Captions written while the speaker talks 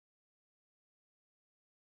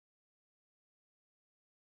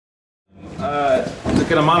going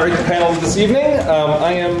to moderate the panel this evening.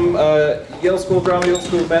 I am Yale School of Drama, Yale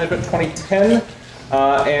School of Management 2010,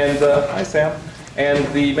 and hi Sam, and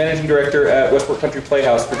the managing director at Westport Country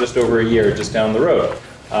Playhouse for just over a year, just down the road,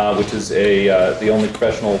 which is the only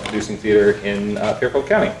professional producing theater in Fairfield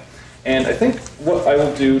County. And I think what I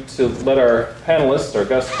will do to let our panelists, our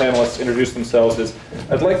guest panelists, introduce themselves is,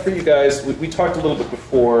 I'd like for you guys, we talked a little bit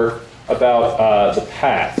before about the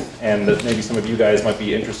path, and that maybe some of you guys might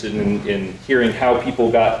be interested in hearing how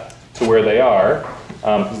people got to where they are,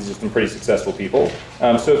 because these are some pretty successful people.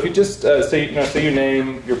 So if you just say your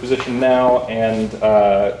name, your position now, and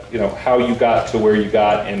how you got to where you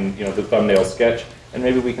got in the thumbnail sketch, and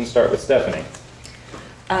maybe we can start with Stephanie.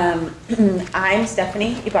 I'm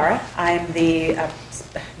Stephanie YBARRA. I'm the,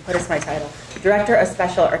 what is my title? Director of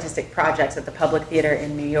Special Artistic Projects at the Public Theater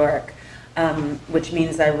in New York, which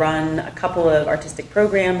means I run a couple of artistic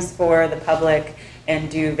programs for the public and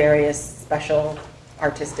do various special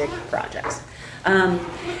artistic projects.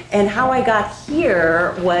 And how I got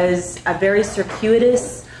here was a very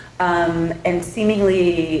circuitous and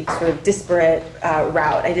seemingly sort of disparate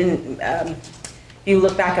route. I didn't... if you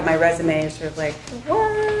look back at my resume, you're sort of like,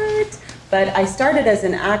 what? But I started as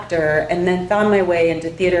an actor and then found my way into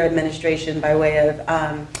theater administration by way of,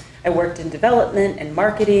 I worked in development and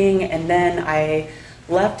marketing, and then I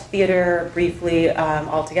left theater briefly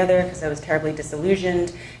altogether because I was terribly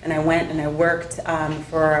disillusioned, and I went and I worked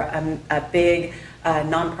for a big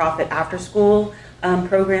nonprofit after-school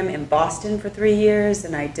program in Boston for 3 years,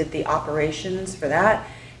 and I did the operations for that.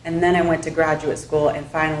 And then I went to graduate school and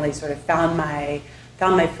finally sort of found my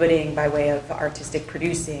footing by way of artistic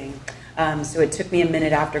producing. So it took me a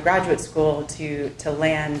minute after graduate school to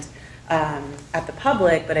land at the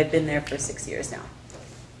public, but I've been there for 6 years now.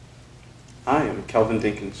 Hi, I'm KELVIN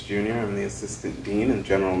DINKINS Jr. I'm the Assistant Dean and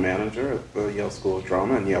General Manager at the Yale School of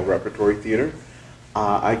Drama and Yale Repertory Theater.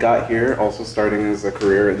 I got here also starting as a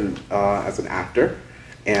career as an actor,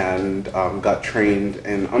 and got trained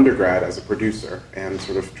in undergrad as a producer and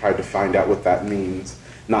sort of tried to find out what that means,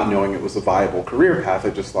 not knowing it was a viable career path. I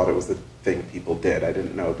just thought it was the thing people did. I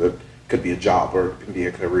didn't know that it could be a job or it could be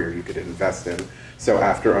a career you could invest in. So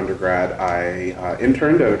after undergrad, I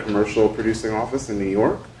interned at a commercial producing office in New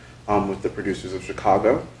York with the producers of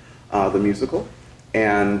Chicago, the musical.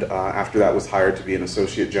 And after that was hired to be an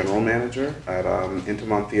associate general manager at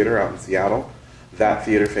Intiman Theater out in Seattle. That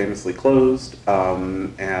theater famously closed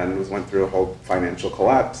and went through a whole financial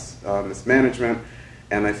collapse, mismanagement,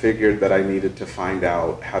 and I figured that I needed to find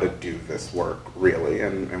out how to do this work, really,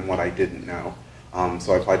 and what I didn't know.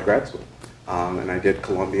 So I applied to grad school, and I did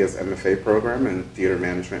Columbia's MFA program in theater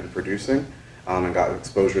management and producing, and got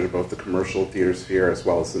exposure to both the commercial theater sphere as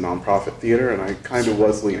well as the nonprofit theater, and I kind of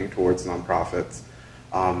was leaning towards nonprofits.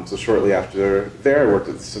 So shortly after there, I worked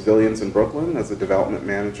at the Civilians in Brooklyn as a development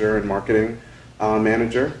manager and marketing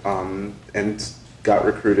manager, and got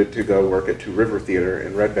recruited to go work at Two River Theater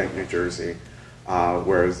in Red Bank, New Jersey,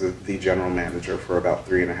 where I was the general manager for about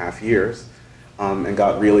 3.5 years, and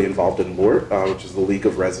got really involved in LORT, which is the League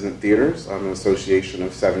of Resident Theaters, an association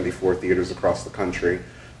of 74 theaters across the country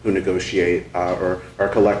who negotiate, or are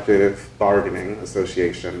collective bargaining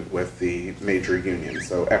association with the major unions,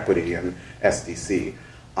 so Equity and SDC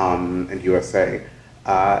and USA.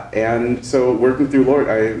 And so working through LORT,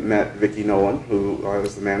 I met Vicki Nolan, who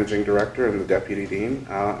was the managing director and the deputy dean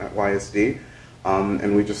at YSD,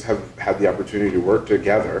 and we just have had the opportunity to work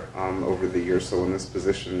together over the years. So when this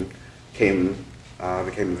position became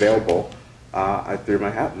available, I threw my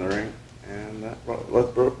hat in the ring, and that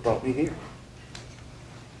brought me here.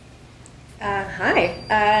 Hi,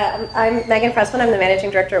 I'm Megan PRESSMAN. I'm the managing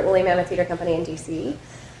director at Woolly Mammoth Theater Company in DC.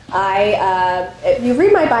 If you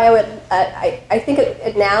read my bio, I think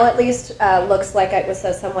it now at least looks like it was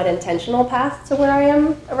a somewhat intentional path to where I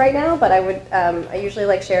am right now, but I usually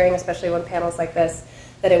like sharing, especially when panels like this,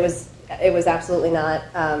 that it was absolutely not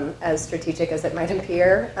as strategic as it might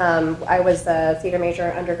appear. I was a theater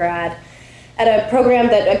major undergrad at a program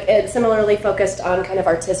that similarly focused on kind of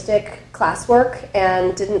artistic classwork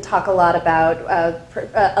and didn't talk a lot about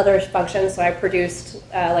other functions. So I produced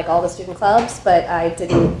like all the student clubs, but I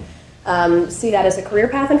didn't see that as a career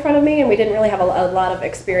path in front of me, and we didn't really have a lot of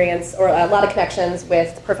experience or a lot of connections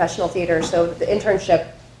with professional theater. So the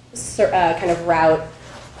internship kind of route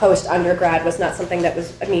post-undergrad was not something that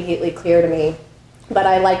was immediately clear to me. But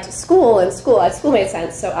I liked school made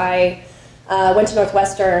sense. So I went to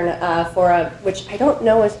Northwestern which I don't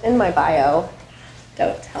know is in my bio.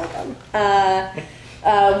 Don't tell them.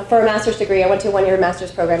 For a master's degree, I went to a one-year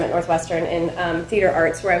master's program at Northwestern in theater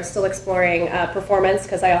arts, where I was still exploring performance,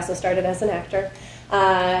 because I also started as an actor,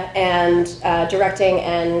 and directing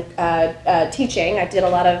and teaching. I did a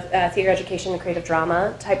lot of theater education and creative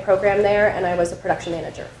drama type program there, and I was a production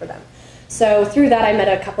manager for them. So through that, I met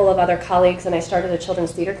a couple of other colleagues, and I started a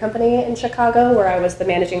children's theater company in Chicago, where I was the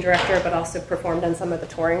managing director, but also performed on some of the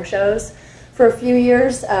touring shows for a few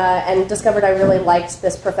years, and discovered I really liked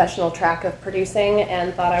this professional track of producing,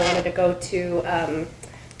 and thought I wanted to go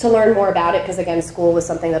to learn more about it, because again, school was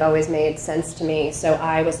something that always made sense to me. So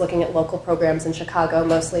I was looking at local programs in Chicago,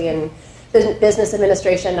 mostly in business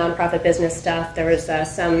administration, nonprofit business stuff. There was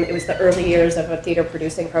it was the early years of a theater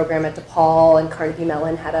producing program at DePaul, and Carnegie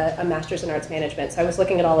Mellon had a master's in arts management. So I was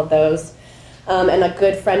looking at all of those. And a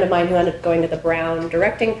good friend of mine who ended up going to the Brown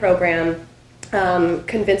directing program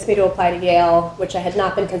convinced me to apply to Yale, which I had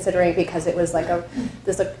not been considering because it was like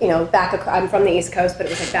I'm from the East Coast, but it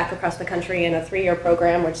was like back across the country in a 3-year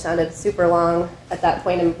program, which sounded super long at that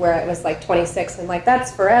point, and where I was like 26, and like,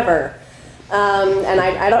 that's forever. And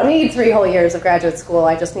I don't need 3 whole years of graduate school.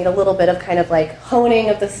 I just need a little bit of kind of like honing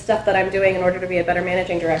of the stuff that I'm doing in order to be a better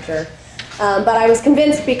managing director. But I was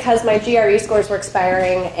convinced because my GRE scores were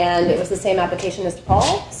expiring, and it was the same application as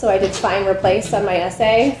DePaul. So I did find replace on my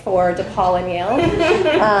essay for DePaul and Yale,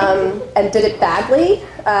 and did it badly,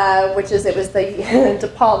 it was the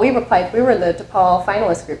DePaul, we were in the DePaul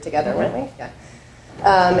finalist group together, weren't we?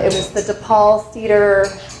 Yeah. It was the DePaul Theater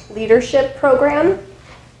Leadership Program.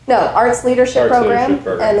 No, Arts Leadership Program,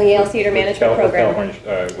 and the Yale Theater Management Program.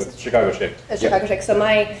 With Chicago Shake. Chicago Shake. So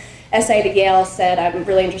my essay to Yale said I'm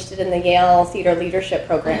really interested in the Yale Theater Leadership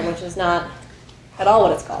Program, which is not at all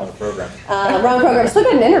what it's called. Wrong program. Wrong program. Still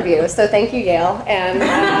got an interview, so thank you, Yale. And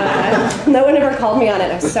no one ever called me on it.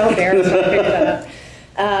 I was so embarrassed when I picked that up.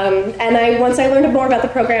 And once I learned more about the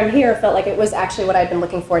program here, felt like it was actually what I'd been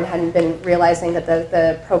looking for, and hadn't been realizing that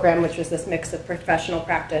the program, which was this mix of professional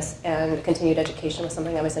practice and continued education, was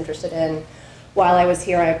something I was interested in. While I was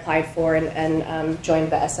here, I applied for and joined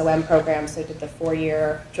the SOM program, so I did the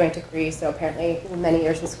 4-year joint degree. So apparently many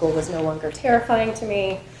years in school was no longer terrifying to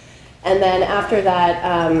me. And then after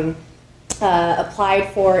that, applied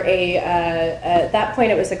for at that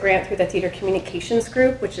point it was a grant through the Theater Communications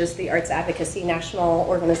Group, which is the arts advocacy national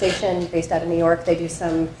organization based out of New York. They do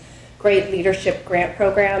some great leadership grant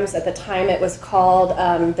programs. At the time it was called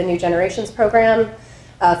the New Generations Program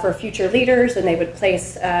for future leaders, and they would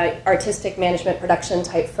place artistic management production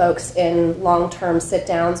type folks in long-term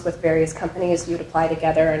sit-downs with various companies. You'd apply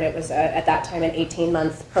together, and it was at that time an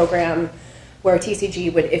 18-month program where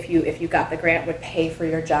TCG would, if you got the grant, would pay for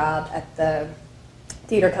your job at the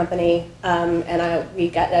theater company.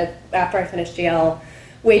 After I finished Yale,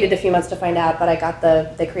 waited a few months to find out, but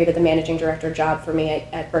they created the managing director job for me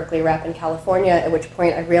at Berkeley Rep in California, at which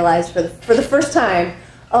point I realized for the first time,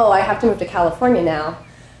 oh, I have to move to California now.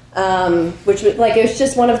 Which was like, it was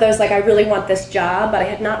just one of those, like, I really want this job, but I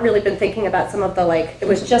had not really been thinking about some of the, like, it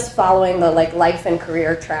was just following the, like, life and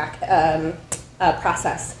career track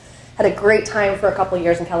process. Had a great time for a couple of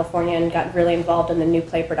years in California and got really involved in the new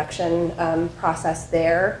play production process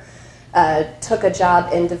there. Took a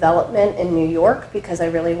job in development in New York because I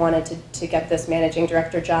really wanted to get this managing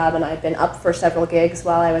director job, and I'd been up for several gigs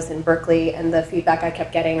while I was in Berkeley, and the feedback I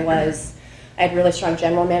kept getting was I had really strong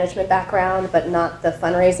general management background, but not the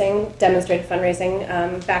demonstrated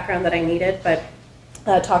fundraising background that I needed, but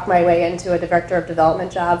talked my way into a director of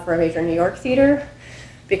development job for a major New York theater,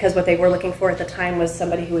 because what they were looking for at the time was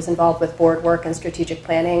somebody who was involved with board work and strategic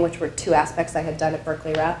planning, which were 2 aspects I had done at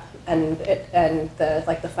Berkeley Rep, and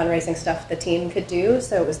the fundraising stuff the team could do.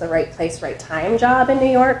 So it was the right place, right time job in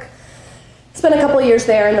New York. Spent a couple of years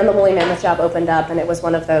there, and then the Woolly Mammoth job opened up, and it was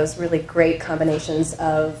one of those really great combinations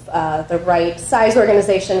of the right size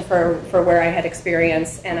organization for where I had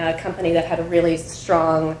experience, and a company that had a really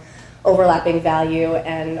strong overlapping value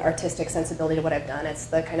and artistic sensibility to what I've done. It's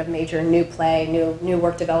the kind of major new play, new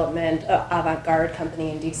work development, avant-garde company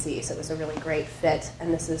in DC, so it was a really great fit,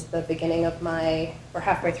 and this is the beginning of we're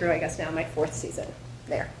halfway through, I guess now, my 4th season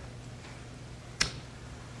there.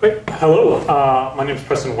 Great. Hello, my name is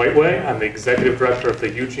Preston WHITEWAY. I'm the executive director of the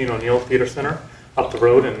Eugene O'Neill Theater Center up the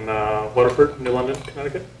road in Waterford, New London,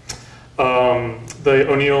 Connecticut. The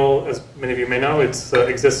O'Neill, as many of you may know, it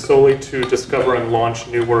exists solely to discover and launch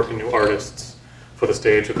new work and new artists for the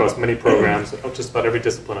stage across many programs, just about every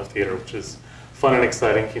discipline of theater, which is fun and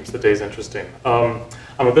exciting, keeps the days interesting. I'm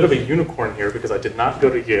a bit of a unicorn here because I did not go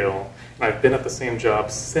to Yale, and I've been at the same job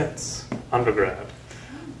since undergrad,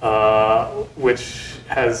 which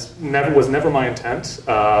was never my intent,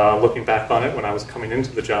 looking back on it when I was coming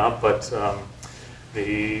into the job, but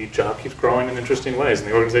the job keeps growing in interesting ways, and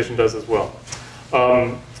the organization does as well.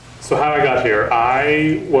 So how I got here,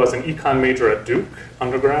 I was an econ major at Duke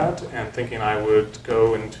undergrad and thinking I would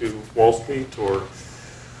go into Wall Street or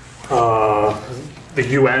the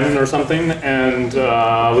UN or something, and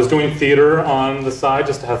was doing theater on the side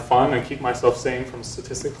just to have fun and keep myself sane from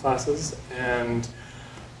statistics classes, and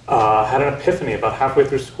had an epiphany about halfway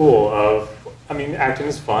through school of, I mean, acting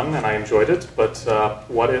is fun and I enjoyed it, but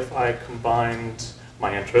what if I combined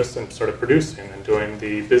my interests and started producing and doing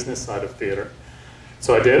the business side of theater?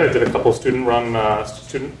 So I did a couple of student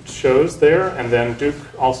shows there, and then Duke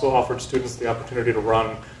also offered students the opportunity to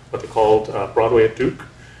run what they called Broadway at Duke,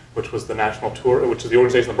 which was the national tour, which is the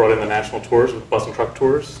organization that brought in the national tours with bus and truck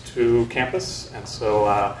tours to campus. And so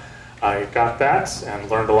I got that and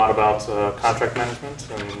learned a lot about contract management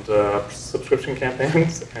and subscription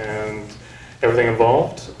campaigns and everything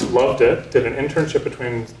involved. Loved it. Did an internship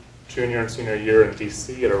between junior and senior year in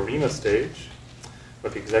DC at Arena Stage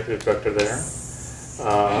with the executive director there.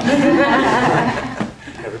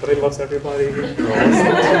 Everybody loves everybody.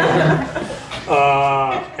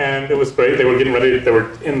 And it was great. They were getting ready. They were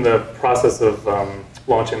in the process of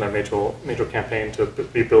launching their major campaign to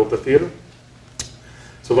rebuild the theater.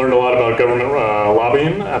 So learned a lot about government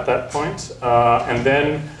lobbying at that point. And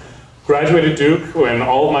then graduated Duke when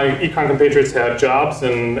all of my econ compatriots had jobs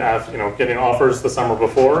and getting offers the summer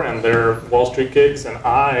before and their Wall Street gigs, and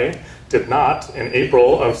I did not in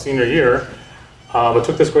April of senior year. But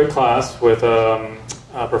took this great class with a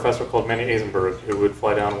professor called Manny Eisenberg, who would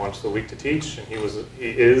fly down once a week to teach, and he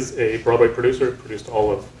is a Broadway producer. He produced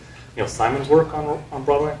all of Simon's work on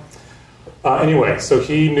Broadway. Anyway, so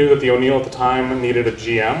he knew that the O'Neill at the time needed a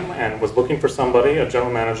GM and was looking for somebody, a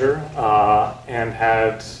general manager, and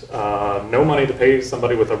had no money to pay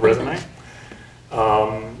somebody with a resume.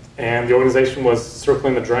 And the organization was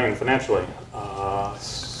circling the drain financially.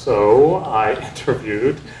 So I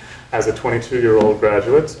interviewed as a 22-year-old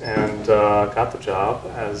graduate and got the job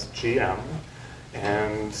as GM.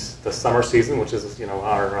 And the summer season, which is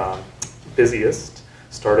our busiest,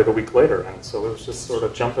 started a week later. And so it was just sort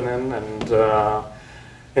of jumping in and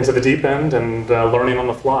into the deep end and learning on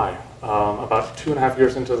the fly. About 2.5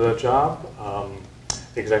 years into the job,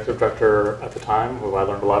 the executive director at the time, who I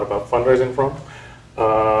learned a lot about fundraising from,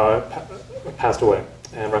 passed away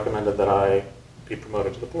and recommended that I be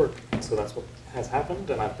promoted to the board. So that's what has happened,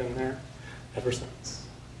 and I've been there ever since.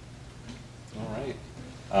 All right.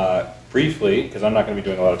 Briefly, because I'm not going to be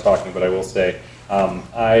doing a lot of talking, but I will say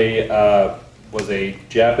I was a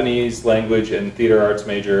Japanese language and theater arts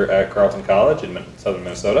major at Carleton College in southern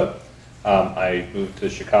Minnesota. I moved to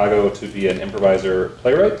Chicago to be an improviser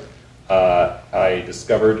playwright. I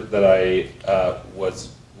discovered that I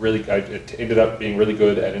ended up being really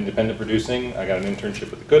good at independent producing. I got an internship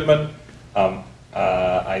with the Goodman.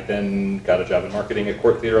 I then got a job in marketing at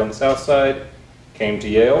Court Theater on the South Side, came to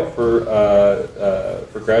Yale for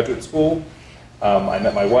graduate school. I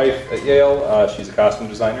met my wife at Yale. She's a costume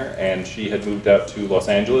designer, and she had moved out to Los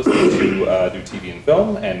Angeles to do TV and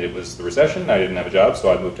film, and it was the recession. I didn't have a job,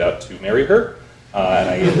 so I moved out to marry her, and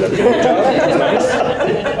I ended up getting a job. It was nice.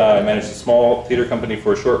 I managed a small theater company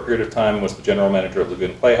for a short period of time, was the general manager of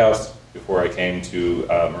Lagoon Playhouse, before I came to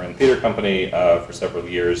Marin Theater Company for several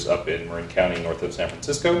years up in Marin County, north of San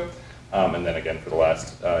Francisco. And then again for the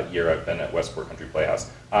last year I've been at Westport Country Playhouse.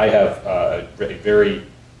 I have a very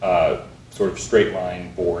sort of straight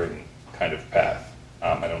line, boring kind of path.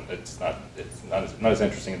 It's not as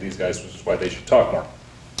interesting as these guys, which is why they should talk more.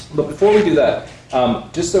 But before we do that,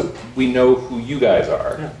 just so we know who you guys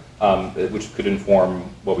are, which could inform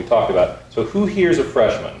what we talked about. So who here is a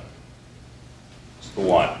freshman? The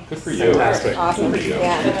one. Good for you. Fantastic. Awesome. Good for you.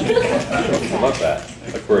 Yeah. I love that.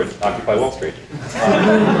 Like we're at Occupy Wall Street.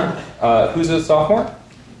 Who's a sophomore?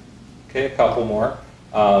 Okay, a couple more.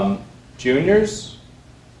 Juniors?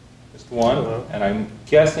 Just one. Hello. And I'm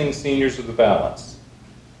guessing seniors with the balance.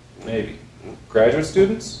 Maybe. Graduate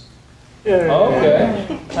students? Yeah.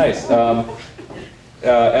 Okay. Nice.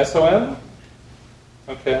 SOM?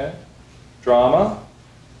 Okay. Drama?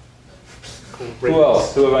 Great. Who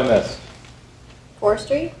else? Who have I missed?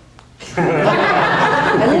 Forestry?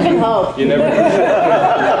 I live in hope. You never.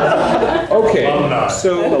 Okay,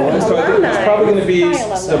 so I think there's probably going to be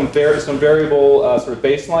some variable sort of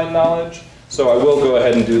baseline knowledge. So I will go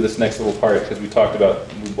ahead and do this next little part because we talked about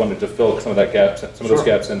we wanted to fill some of that gaps, some of those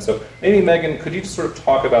gaps in. So maybe Megan, could you just sort of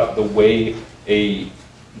talk about the way a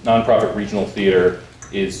nonprofit regional theater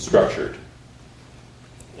is structured?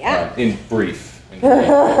 Yeah. In brief.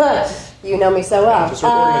 You know me so well. Just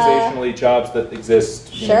sort of organizationally, jobs that exist,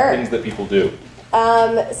 things that people do.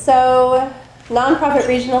 So, nonprofit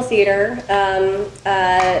regional theater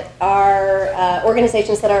are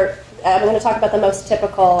organizations that are I'm going to talk about the most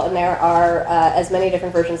typical, and there are as many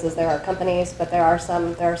different versions as there are companies, but there are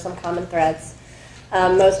some common threads.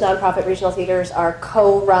 Most nonprofit regional theaters are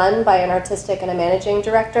co-run by an artistic and a managing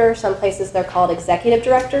director. Some places they're called executive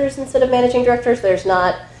directors instead of managing directors. There's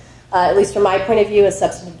not, at least from my point of view, a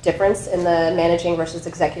substantive difference in the managing versus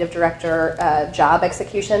executive director job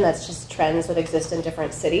execution. That's just trends that exist in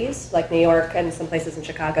different cities, like New York and some places in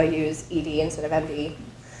Chicago use ED instead of MD.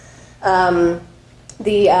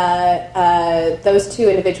 Those two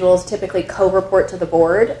individuals typically co-report to the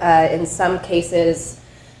board. In some cases,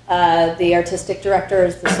 the artistic director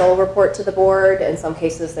is the sole report to the board. In some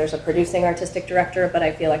cases, there's a producing artistic director, but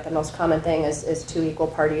I feel like the most common thing is two equal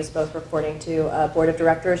parties both reporting to a board of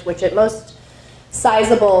directors, which at most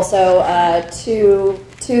sizable, so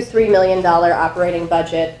 $2-3 million operating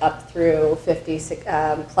budget up through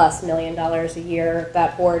 $50+ million a year.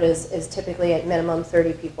 That board is typically at minimum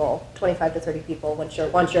 30 people, 25 to 30 people once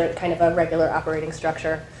you're at kind of a regular operating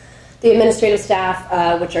structure. The administrative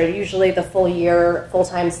staff, which are usually the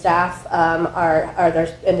full-time staff, are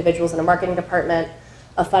there individuals in a marketing department,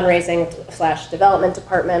 a fundraising/development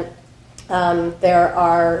department. There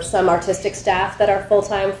are some artistic staff that are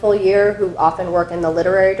full-time, full-year, who often work in the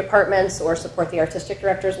literary departments or support the artistic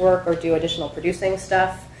director's work or do additional producing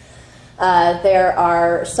stuff. There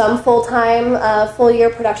are some full-time, full-year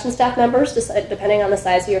production staff members, depending on the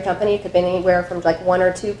size of your company. It could be anywhere from like 1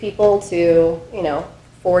 or 2 people to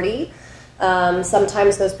 40.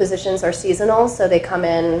 Sometimes those positions are seasonal, so they come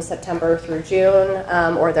in September through June,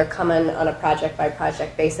 or they're coming on a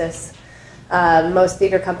project-by-project basis. Most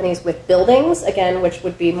theater companies with buildings, again, which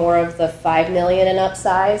would be more of the $5 million and up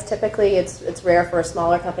size, typically it's rare for a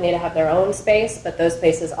smaller company to have their own space, but those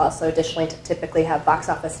spaces also additionally typically have box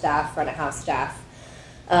office staff, front of house staff,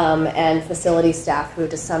 and facility staff who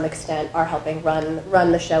to some extent are helping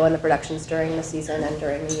run the show and the productions during the season and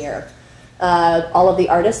during the year. All of the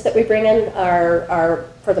artists that we bring in are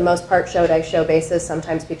for the most part, show-by-show basis.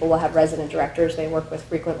 Sometimes people will have resident directors they work with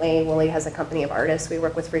frequently. Wooly has a company of artists we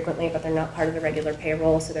work with frequently, but they're not part of the regular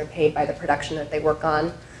payroll, so they're paid by the production that they work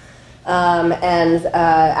on.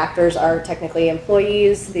 Actors are technically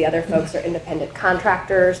employees. The other folks are independent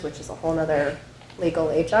contractors, which is a whole other legal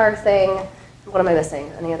HR thing. What am I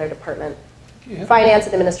missing? Any other department? Yeah. Finance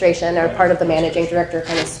and administration are part of the managing director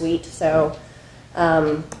kind of suite. So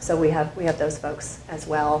we have those folks as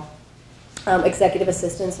well. Executive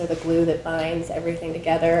assistants are the glue that binds everything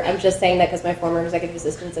together. I'm just saying that because my former executive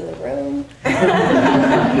assistant's in the room,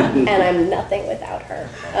 and I'm nothing without her.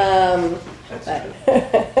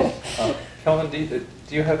 Kelvin,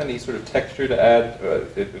 do you have any sort of texture to add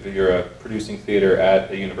if you're a producing theater at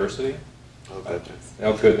a university? Oh, goodness.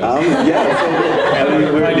 Oh, goodness. Yeah.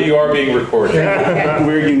 And you are being recorded.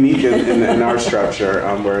 We're unique in our structure,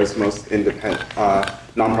 whereas most independent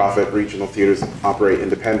nonprofit regional theaters operate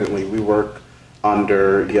independently. We work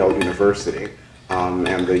under Yale University,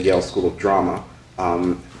 and the Yale School of Drama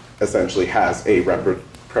essentially has a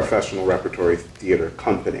professional repertory theater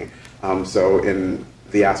company. So in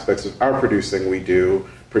the aspects of our producing, we do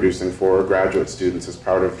producing for graduate students as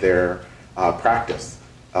part of their practice.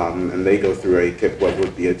 And they go through what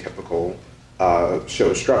would be a typical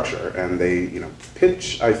show structure, and they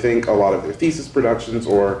pitch, I think, a lot of their thesis productions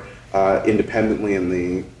or independently in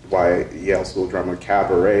the Yale School of Drama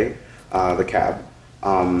Cabaret, the CAB.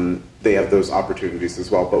 They have those opportunities as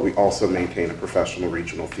well, but we also maintain a professional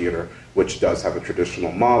regional theater, which does have a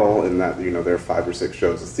traditional model in that there are 5 or 6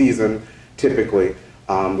 shows a season. Typically,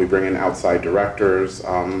 we bring in outside directors,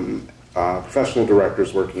 professional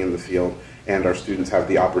directors working in the field, and our students have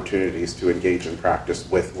the opportunities to engage in practice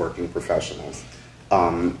with working professionals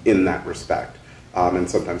in that respect. And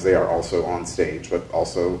sometimes they are also on stage, but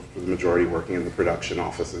also for the majority working in the production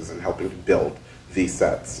offices and helping to build these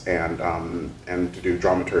sets and to do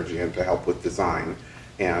dramaturgy and to help with design.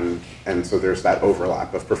 And so there's that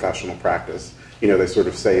overlap of professional practice. They sort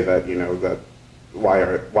of say that, that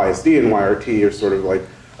YSD and YRT are sort of like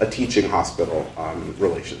a teaching hospital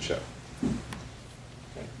relationship.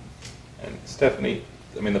 And Stephanie,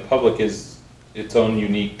 I mean, the public is its own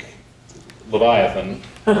unique Leviathan,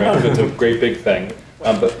 right? It's a great big thing.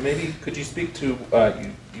 But maybe could you speak to,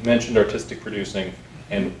 you mentioned artistic producing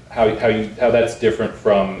and how that's different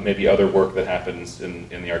from maybe other work that happens in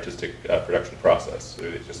the artistic production process,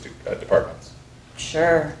 or the artistic departments?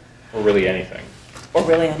 Sure. Or really anything. Or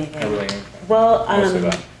really anything. Or really anything. Well,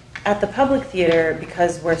 at the public theater,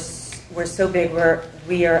 because we're so big,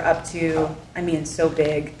 we are up to, I mean, so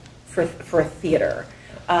big for a theater,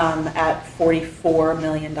 at $44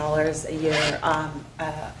 million a year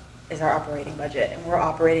is our operating budget, and we're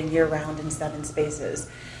operating year-round in 7 spaces.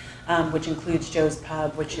 which includes Joe's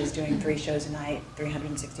Pub, which is doing 3 shows a night,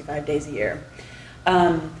 365 days a year.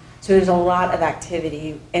 So there's a lot of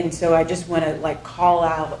activity, and so I just want to like call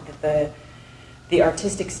out that the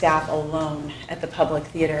artistic staff alone at the Public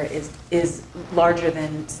Theater is larger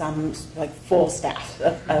than some like full staff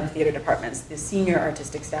of theater departments. The senior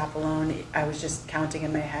artistic staff alone, I was just counting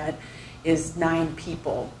in my head, is 9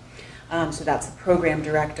 people. So that's the program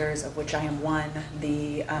directors, of which I am one,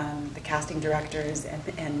 the casting directors,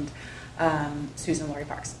 and Susan Laurie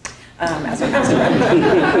Parks as our casting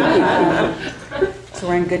director. So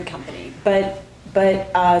we're in good company. But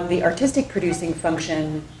the artistic producing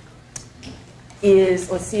function is,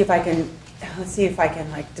 let's see if I can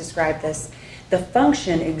like describe this. The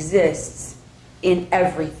function exists in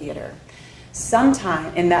every theater.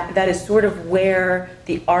 Sometime, and that is sort of where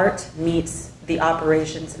the art meets the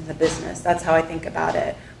operations and the business. That's how I think about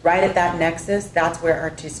it. Right at that nexus, that's where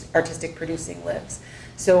artistic producing lives.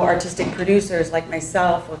 So artistic producers like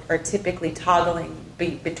myself are typically toggling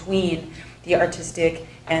between the artistic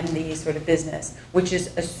and the sort of business, which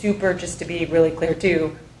is a super, just to be really clear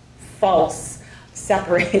too, false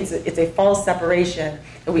separates. It's a false separation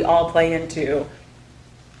that we all play into.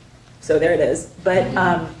 So there it is. But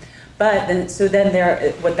then, so then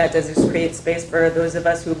what that does is create space for those of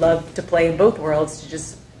us who love to play in both worlds to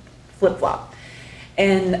just flip-flop.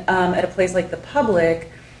 And at a place like the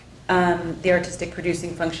Public, the artistic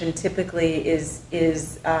producing function typically is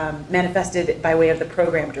manifested by way of the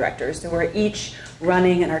program directors. So we're each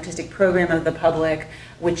running an artistic program of the Public,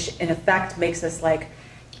 which in effect makes us like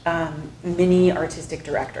mini artistic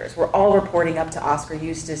directors. We're all reporting up to Oscar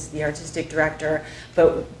Eustace, the artistic director,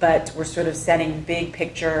 but we're sort of setting big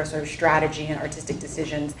picture sort of strategy and artistic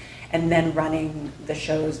decisions, and then running the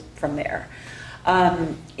shows from there.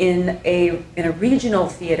 In a regional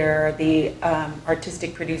theater, the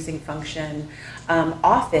artistic producing function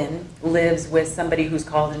often lives with somebody who's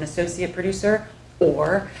called an associate producer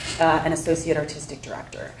or an associate artistic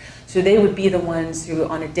director. So they would be the ones who,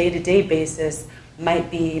 on a day-to-day basis,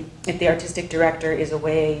 might be, if the artistic director is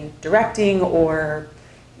away directing or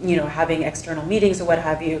having external meetings or what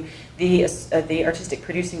have you, the artistic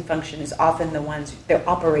producing function is often the ones, they're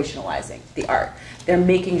operationalizing the art. They're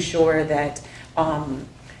making sure that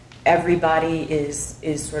everybody is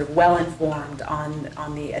sort of well informed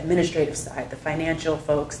on the administrative side, the financial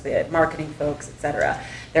folks, the marketing folks, etc.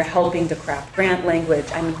 They're helping to craft grant language,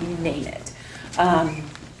 I mean, you name it.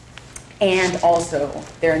 And also,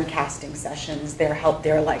 they're in casting sessions.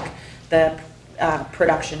 They're like the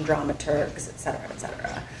production dramaturgs, et cetera, et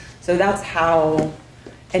cetera. So that's how,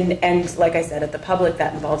 and like I said, at the Public,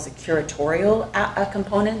 that involves a curatorial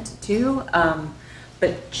component too.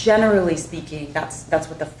 But generally speaking, that's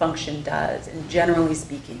what the function does. And generally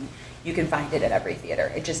speaking, you can find it at every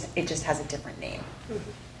theater. It just has a different name.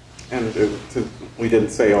 And we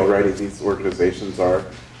didn't say already, these organizations are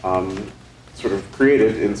sort of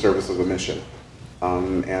created in service of a mission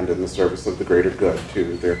and in the service of the greater good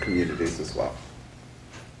to their communities as well.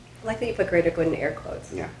 I like that you put greater good in air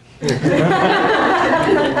quotes. Yeah.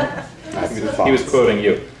 He was quoting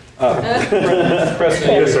you.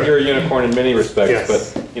 Preston, you're a unicorn in many respects,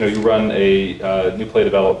 yes. But you run a new play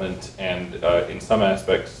development and in some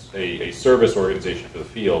aspects a service organization for the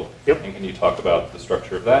field. Yep. And can you talk about the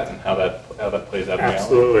structure of that and how that plays out in reality?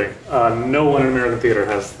 Absolutely. No one in American theater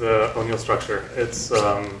has the O'Neill structure. It's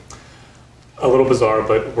a little bizarre,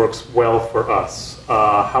 but it works well for us.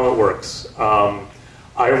 How it works.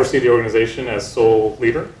 I oversee the organization as sole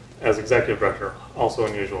leader, as executive director, also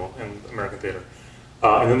unusual in American theater.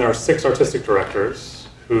 And then there are 6 artistic directors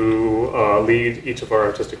who lead each of our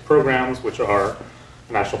artistic programs, which are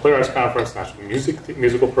the National Playwrights Conference, National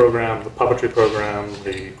Musical Program, the Puppetry Program,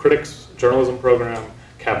 the Critics Journalism Program,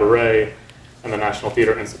 Cabaret, and the National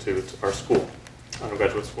Theater Institute, our school,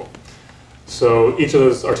 undergraduate school. So each of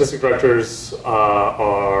those artistic directors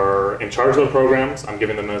are in charge of the programs. I'm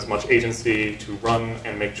giving them as much agency to run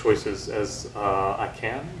and make choices as I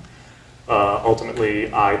can.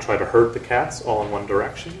 Ultimately, I try to herd the cats all in one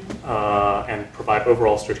direction and provide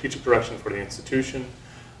overall strategic direction for the institution,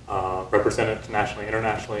 represent it nationally,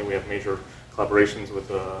 internationally. We have major collaborations with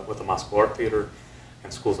the Moscow Art Theater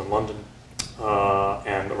and schools in London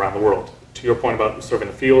and around the world. To your point about serving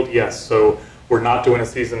the field, yes. So we're not doing a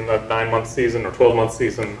 9-month season or 12-month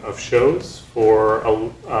season of shows for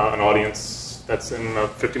an audience that's in a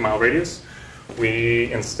 50-mile radius.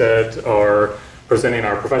 We instead are presenting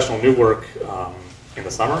our professional new work in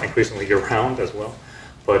the summer, increasingly year-round as well,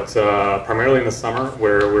 but primarily in the summer,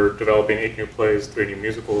 where we're developing 8 new plays, 3 new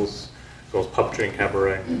musicals, as well as puppetry and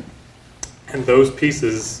cabaret. And those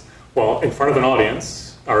pieces, while in front of an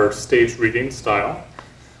audience, are stage reading style,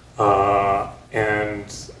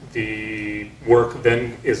 and the work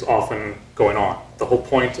then is often going on. The whole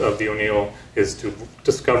point of the O'Neill is to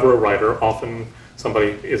discover a writer. Often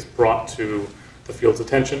somebody is brought to the field's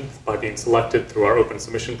attention by being selected through our open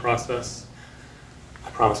submission process. I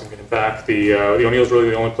promise I'm getting back. The O'Neill is really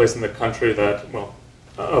the only place in the country that, well,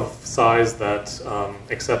 of size that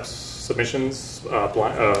accepts submissions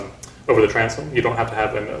over the transom. You don't have to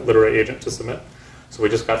have a literary agent to submit. So we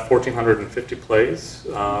just got 1,450 plays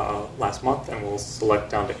last month, and we'll select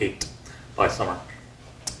down to 8 by summer.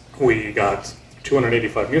 We got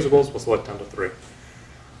 285 musicals, we'll select down to 3.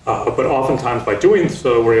 But oftentimes by doing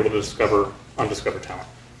so, we're able to discover undiscovered talent.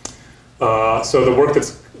 So the work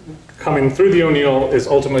that's coming through the O'Neill is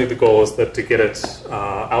ultimately the goal is that to get it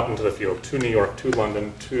out into the field, to New York, to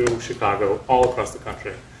London, to Chicago, all across the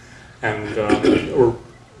country. And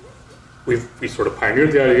we sort of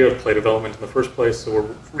pioneered the idea of play development in the first place, so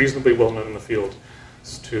we're reasonably well known in the field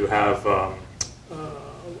to have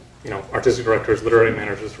artistic directors, literary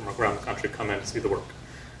managers from around the country come in to see the work.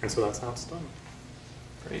 And so that's how it's done.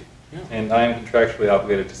 Great. Yeah. And I am contractually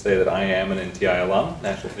obligated to say that I am an NTI alum,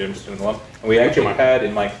 National Theater Institute alum. And we actually had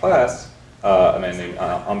in my class a man named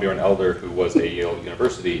Ambjorn Elder, who was a Yale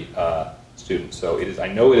University student. So I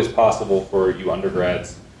know it is possible for you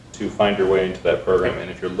undergrads to find your way into that program.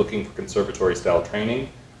 And if you're looking for conservatory-style training,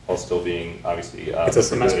 while still being obviously it's a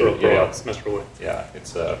semester of Yale, semester away. Yeah,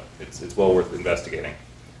 it's well worth investigating.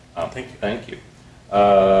 Thank you. Thank you.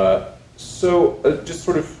 So just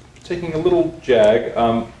sort of taking a little jag,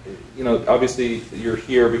 obviously you're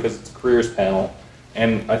here because it's a careers panel,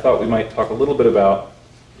 and I thought we might talk a little bit about,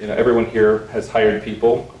 everyone here has hired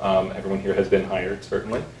people, everyone here has been hired,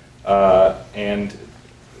 certainly, and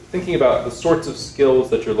thinking about the sorts of skills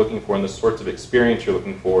that you're looking for and the sorts of experience you're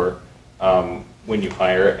looking for when you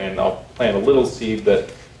hire, and I'll plant a little seed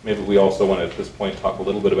that maybe we also want to, at this point, talk a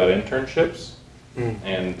little bit about internships.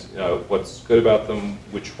 And what's good about them,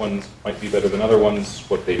 which ones might be better than other ones,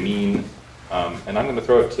 what they mean. And I'm going to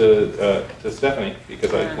throw it to Stephanie,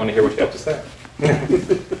 because I want to hear what you have to say.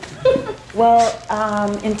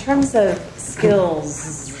 Well, in terms of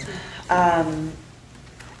skills,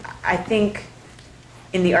 I think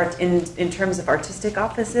in terms of artistic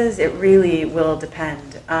offices, it really will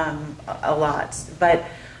depend a lot. But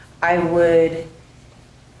I would,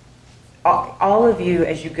 all of you,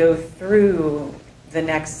 as you go through the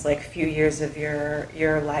next few years of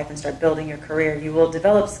your life and start building your career, you will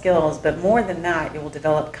develop skills, but more than that, you will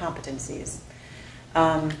develop competencies.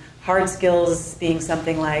 Hard skills being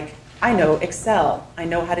something like, I know Excel, I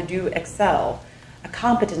know how to do Excel. A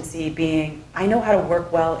competency being, I know how to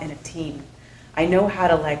work well in a team. I know how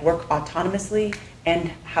to work autonomously and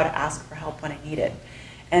how to ask for help when I need it.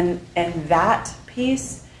 And that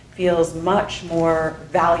piece feels much more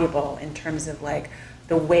valuable in terms of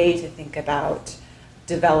the way to think about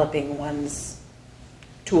developing one's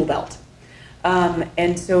tool belt.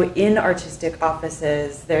 And so in artistic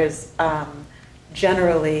offices, there's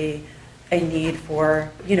generally a need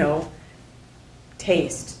for,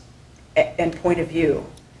 taste and point of view.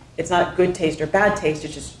 It's not good taste or bad taste,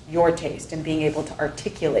 it's just your taste, and being able to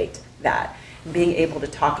articulate that, and being able to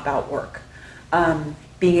talk about work.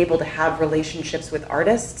 Being able to have relationships with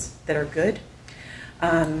artists that are good,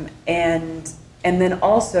 and then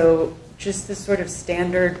also just this sort of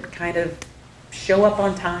standard kind of show up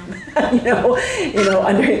on time,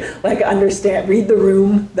 understand, read the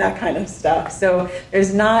room, that kind of stuff. So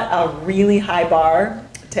there's not a really high bar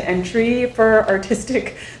to entry for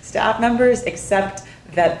artistic staff members, except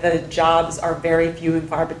that the jobs are very few and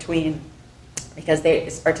far between, because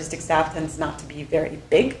artistic staff tends not to be very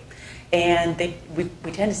big. And we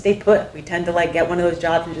tend to stay put. We tend to get one of those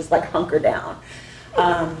jobs and just hunker down.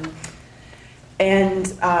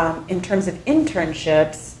 In terms of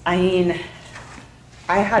internships, I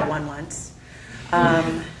had one once.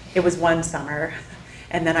 It was one summer,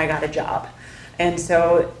 and then I got a job. And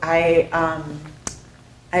so I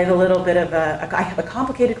have a little bit of I have a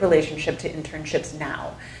complicated relationship to internships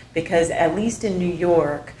now, because at least in New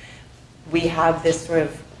York, we have this sort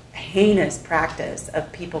of heinous practice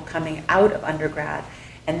of people coming out of undergrad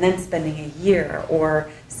and then spending a year or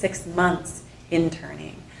 6 months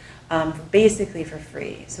interning, basically for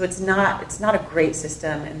free. So it's not a great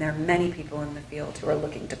system, and there are many people in the field who are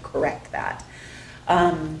looking to correct that.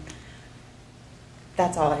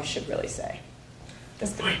 That's all I should really say.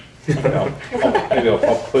 Maybe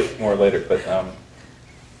I'll push more later, but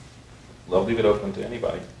I'll leave it open to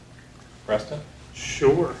anybody. Preston?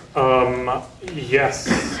 Sure.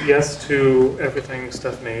 Yes to everything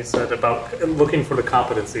Stephanie said about looking for the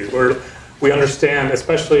competencies. We understand,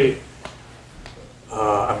 especially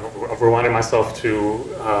I'm reminding myself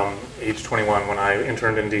to age 21 when I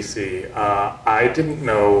interned in DC. I didn't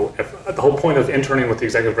know if the whole point of interning with the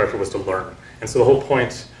executive director was to learn. And so the whole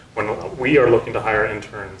point when we are looking to hire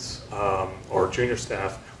interns or junior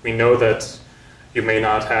staff, we know that you may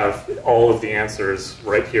not have all of the answers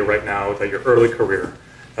right here, right now, at your early career.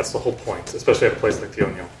 That's the whole point, especially at a place like the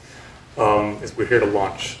O'Neill, is we're here to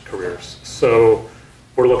launch careers. So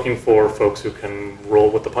we're looking for folks who can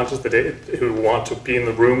roll with the punches, who want to be in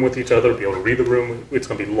the room with each other, be able to read the room. It's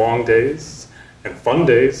going to be long days and fun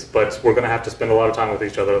days, but we're going to have to spend a lot of time with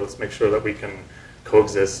each other. Let's make sure that we can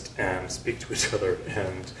coexist and speak to each other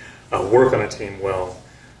and work on a team well.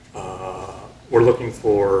 We're looking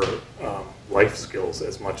for life skills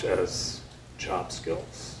as much as job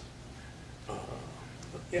skills.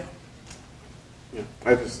 Yeah. Yeah,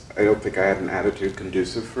 I don't think I had an attitude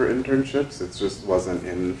conducive for internships. It just wasn't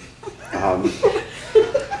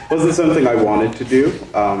wasn't something I wanted to do.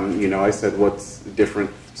 You know, I said, what is the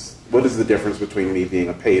difference between me being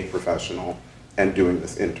a paid professional and doing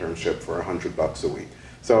this internship for $100 a week?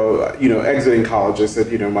 So, you know, exiting college, I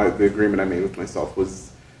said, you know, the agreement I made with myself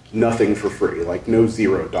was nothing for free, like no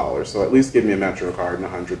 $0. So at least give me a Metro card and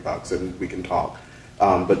 $100 and we can talk.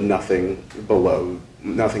 But nothing below,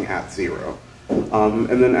 nothing at zero.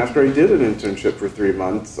 And then after I did an internship for 3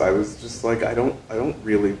 months, I was just like, I don't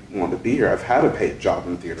really want to be here. I've had a paid job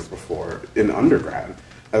in theater before in undergrad.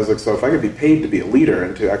 I was like, so if I could be paid to be a leader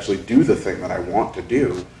and to actually do the thing that I want to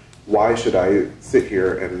do, why should I sit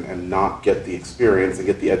here and not get the experience and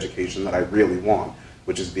get the education that I really want,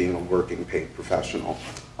 which is being a working paid professional?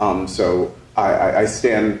 So I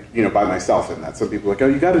stand, you know, by myself in that. Some people are like, oh,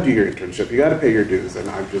 you got to do your internship, you got to pay your dues, and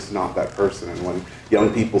I'm just not that person. And when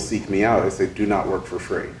young people seek me out, I say, do not work for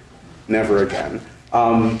free, never again.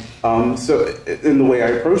 So in the way I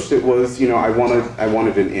approached it was, you know, I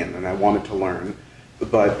wanted an in, and I wanted to learn.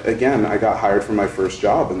 But again, I got hired for my first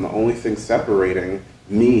job, and the only thing separating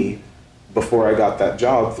me before I got that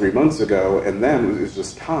job 3 months ago and then was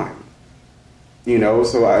just time. You know,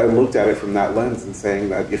 so I looked at it from that lens and saying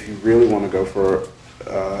that if you really want to go for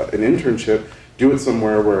an internship, do it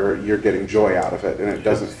somewhere where you're getting joy out of it and it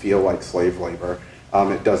doesn't feel like slave labor.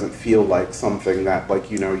 It doesn't feel like something that, like,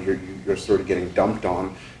 you know, you're sort of getting dumped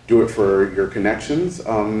on. Do it for your connections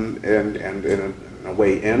and in a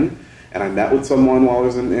way in. And I met with someone while I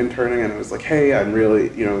was interning, and I was like, hey, I'm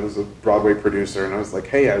really, you know, it was a Broadway producer, and I was like,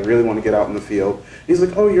 hey, I really want to get out in the field. And he's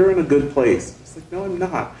like, oh, you're in a good place. I was like, no, I'm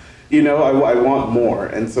not. You know, I want more.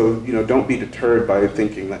 And so, you know, don't be deterred by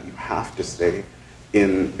thinking that you have to stay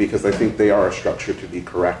in, because I think they are a structure to be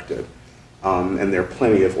corrected. And there are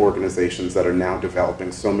plenty of organizations that are now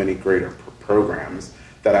developing so many greater programs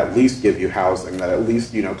that at least give you housing, that at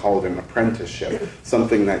least, you know, call it an apprenticeship,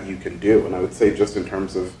 something that you can do. And I would say just in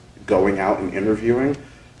terms of going out and interviewing,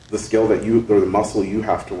 the skill that you, or the muscle you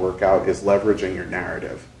have to work out is leveraging your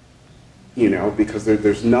narrative. You know, because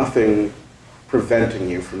there's nothing preventing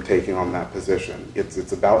you from taking on that position.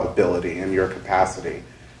 It's about ability and your capacity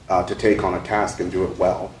to take on a task and do it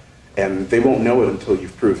well. And they won't know it until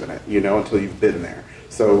you've proven it, you know, until you've been there.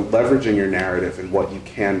 So leveraging your narrative and what you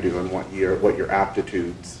can do and what your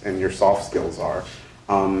aptitudes and your soft skills are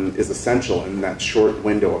is essential in that short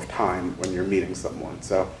window of time when you're meeting someone.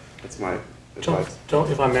 So that's my advice.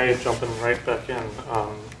 If I may, jump in right back in,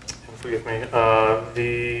 and forgive me.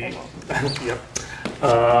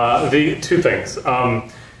 The two things.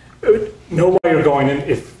 Know why you're going in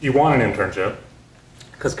if you want an internship,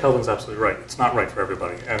 because Kelvin's absolutely right. It's not right for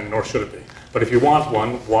everybody, and nor should it be. But if you want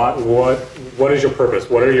one, what is your purpose?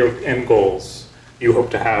 What are your end goals you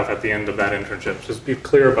hope to have at the end of that internship? Just be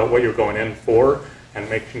clear about what you're going in for, and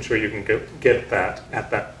making sure you can get that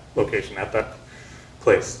at that location, at that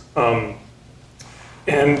place.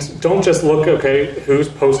 And don't just look, okay, who's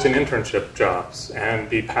posting internship jobs, and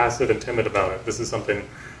be passive and timid about it. This is something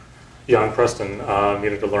young Preston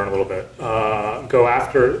needed to learn a little bit. Go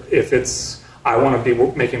after, if it's, I want to be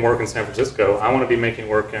making work in San Francisco, I want to be making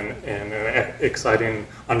work in an exciting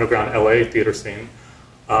underground LA theater scene,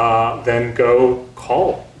 then go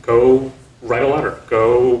call, go write a letter,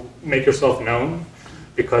 go make yourself known,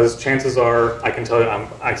 because chances are, I can tell you,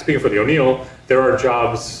 I'm speaking for the O'Neill, there are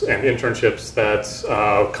jobs and internships that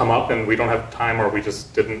come up and we don't have time, or we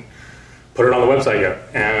just didn't put it on the website yet.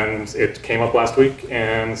 And it came up last week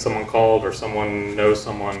and someone called, or someone knows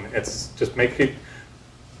someone. It's just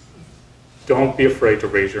don't be afraid to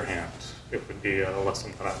raise your hand. It would be a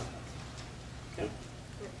lesson that I would have.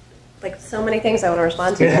 Like so many things I want to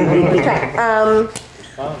respond to.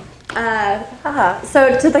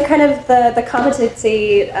 So to the kind of the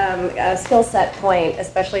competency skill set point,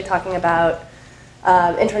 especially talking about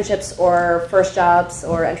internships or first jobs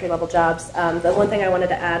or entry-level jobs. The one thing I wanted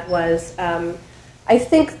to add was I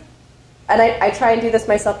think, and I try and do this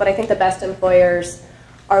myself, but I think the best employers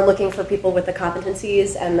are looking for people with the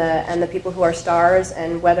competencies and the people who are stars,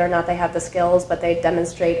 and whether or not they have the skills, but they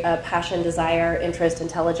demonstrate a passion, desire, interest,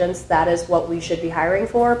 intelligence. That is what we should be hiring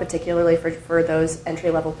for, particularly for those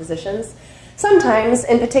entry-level positions. Sometimes,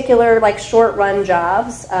 in particular, like short-run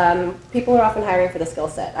jobs, people are often hiring for the skill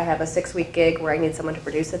set. I have a 6-week gig where I need someone to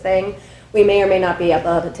produce a thing. We may or may not be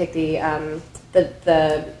able to take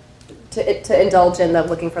to indulge in the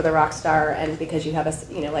looking for the rock star, and because you have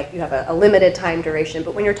a limited time duration.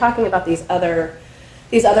 But when you're talking about these other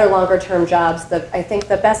longer term jobs, I think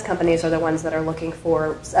the best companies are the ones that are looking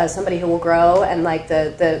for somebody who will grow, and like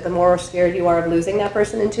the more scared you are of losing that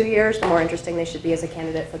person in 2 years, the more interesting they should be as a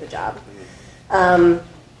candidate for the job.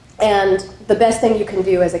 And the best thing you can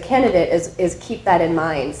do as a candidate is keep that in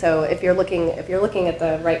mind. So if you're looking at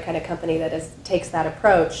the right kind of company that takes that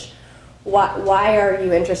approach, why are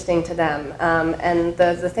you interesting to them? And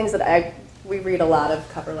the things that we read a lot of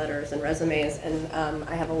cover letters and resumes, and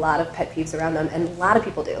I have a lot of pet peeves around them, and a lot of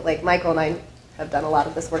people do. Like Michael and I have done a lot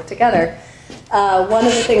of this work together. One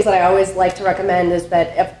of the things that I always like to recommend is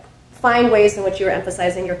that find ways in which you're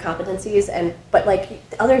emphasizing your competencies, but like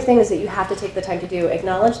other things that you have to take the time to do.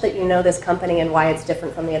 Acknowledge that you know this company and why it's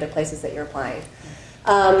different from the other places that you're applying.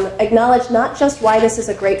 Acknowledge not just why this is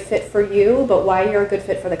a great fit for you, but why you're a good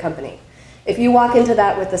fit for the company. If you walk into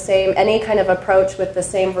that with any kind of approach with the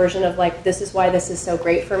same version of like, this is why this is so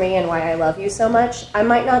great for me and why I love you so much, I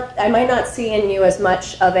might not see in you as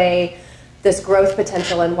much of this growth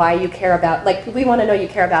potential and why you care about, like, we want to know you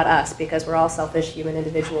care about us because we're all selfish human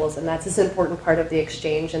individuals, and that's as important part of the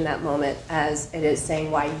exchange in that moment as it is saying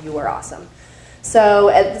why you are awesome. So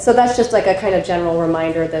that's just like a kind of general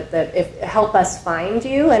reminder that help us find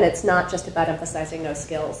you, and it's not just about emphasizing those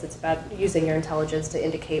skills. It's about using your intelligence to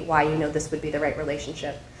indicate why you know this would be the right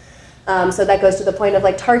relationship. So that goes to the point of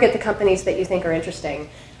like target the companies that you think are interesting.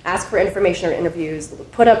 Ask for information or interviews.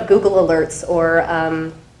 Put up Google alerts, or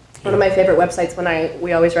one of my favorite websites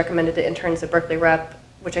we always recommended to interns at Berkeley Rep,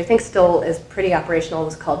 which I think still is pretty operational,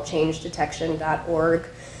 was called changedetection.org.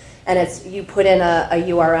 And you put in a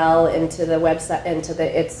URL into the website,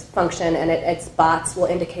 its function, and its bots will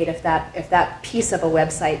indicate if that piece of a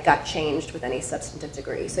website got changed with any substantive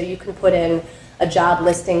degree. So you can put in a job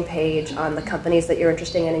listing page on the companies that you're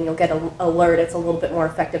interested in, and you'll get an alert. It's a little bit more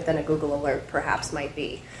effective than a Google alert perhaps might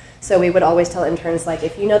be. So we would always tell interns, like,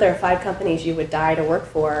 if you know there are 5 companies you would die to work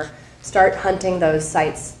for, start hunting those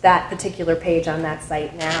sites, that particular page on that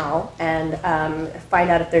site now, and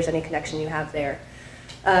find out if there's any connection you have there.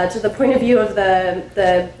 To the point of view of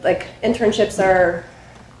the internships are,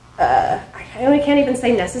 I can't even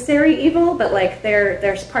say necessary evil, but like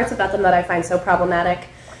there's parts about them that I find so problematic.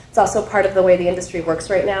 It's also part of the way the industry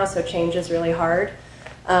works right now, so change is really hard.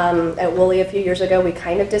 At Woolley a few years ago, we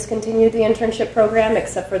kind of discontinued the internship program,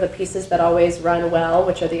 except for the pieces that always run well,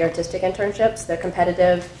 which are the artistic internships. They're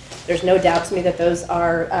competitive. There's no doubt to me that those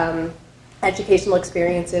are educational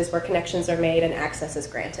experiences where connections are made and access is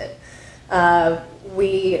granted.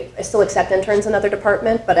 We still accept interns in other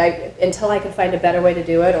departments, but until I can find a better way to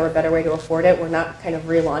do it or a better way to afford it, we're not kind of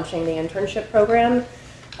relaunching the internship program,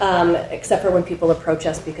 except for when people approach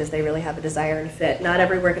us because they really have a desire and fit. Not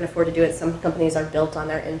everywhere can afford to do it. Some companies are built on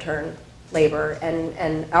their intern labor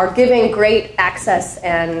and are giving great access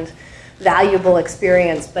and valuable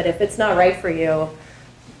experience, but if it's not right for you,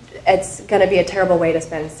 it's going to be a terrible way to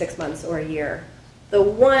spend 6 months or a year. The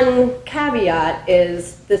one caveat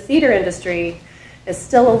is the theater industry is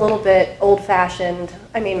still a little bit old-fashioned.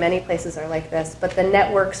 I mean, many places are like this, but the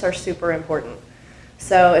networks are super important.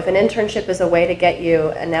 So if an internship is a way to get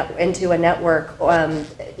you into a network,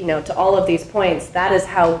 to all of these points, that is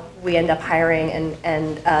how we end up hiring,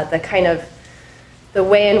 and the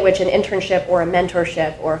way in which an internship or a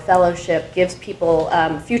mentorship or a fellowship gives people,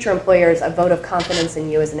 future employers, a vote of confidence in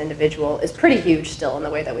you as an individual is pretty huge still in the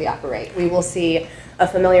way that we operate. We will see a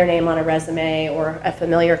familiar name on a resume or a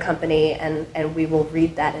familiar company, and we will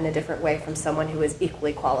read that in a different way from someone who is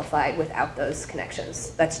equally qualified without those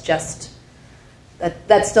connections. That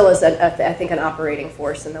still is, I think, an operating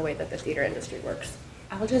force in the way that the theater industry works.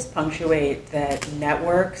 I'll just punctuate that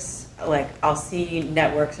networks, like I'll see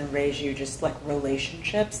networks and raise you just like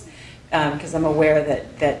relationships, because I'm aware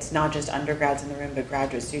that that's not just undergrads in the room, but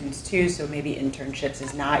graduate students too, so maybe internships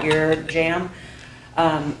is not your jam.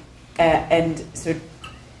 And so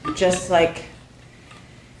just like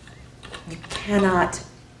you cannot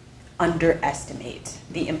underestimate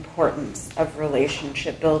the importance of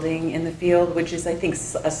relationship building in the field, which is, I think,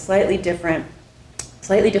 a slightly different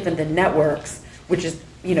than networks. which is,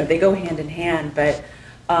 you know, they go hand in hand, but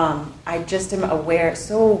I just am aware,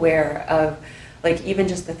 so aware of, like, even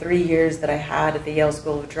just the 3 years that I had at the Yale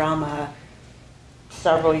School of Drama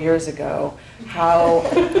several years ago, how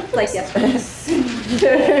Like yesterday.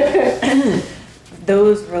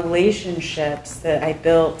 those relationships that I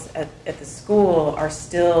built at the school are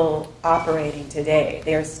still operating today.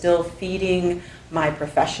 They are still feeding my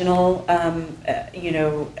professional, you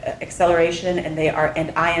know, acceleration, and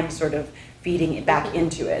I am sort of feeding it back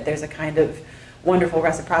into it. There's a kind of wonderful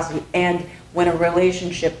reciprocity. And when a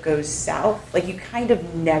relationship goes south, like, you kind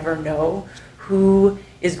of never know who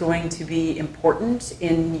is going to be important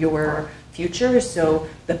in your future. So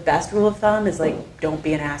the best rule of thumb is, like, don't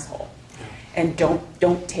be an asshole, and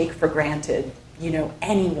don't take for granted, you know,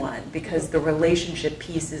 anyone, because the relationship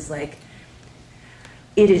piece is, like,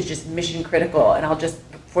 it is just mission critical. And I'll just,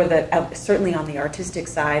 for the certainly on the artistic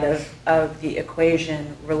side of the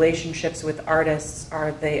equation, relationships with artists are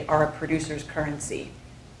a producer's currency.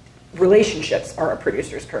 Relationships are a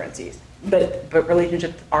producer's currencies, but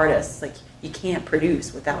relationships with artists, like, you can't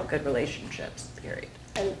produce without good relationships. Period.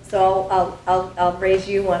 And so I'll raise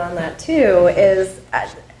you one on that too. Is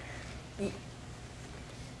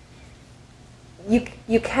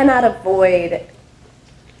you cannot avoid.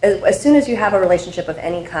 As soon as you have a relationship of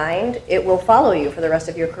any kind, it will follow you for the rest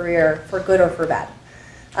of your career, for good or for bad.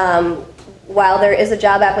 While there is a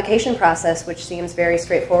job application process, which seems very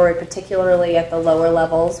straightforward, particularly at the lower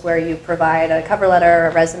levels where you provide a cover letter,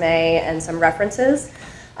 a resume, and some references,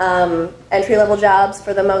 entry-level jobs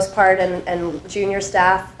for the most part, and junior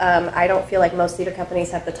staff, I don't feel like most theater companies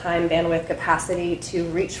have the time, bandwidth, capacity to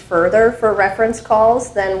reach further for reference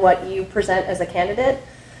calls than what you present as a candidate.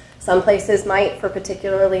 Some places might for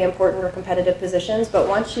particularly important or competitive positions, but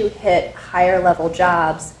once you hit higher level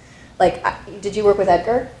jobs, like, did you work with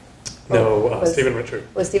Edgar? No, Stephen Richard.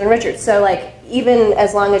 Was Stephen Richard. So, like, even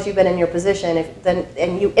as long as you've been in your position,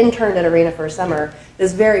 and you interned at Arena for a summer,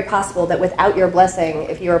 it's very possible that without your blessing,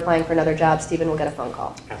 if you're applying for another job, Stephen will get a phone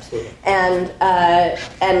call. Absolutely.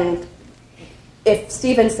 And if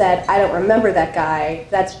Stephen said, I don't remember that guy,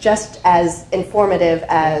 that's just as informative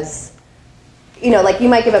as, you know, like, you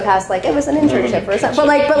might give a pass, like, it was an internship or something,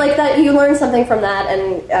 but like that, you learn something from that,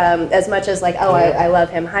 and as much as, like, oh, I love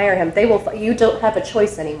him, hire him, you don't have a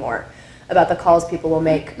choice anymore about the calls people will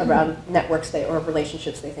make around networks or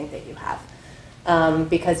relationships they think that you have.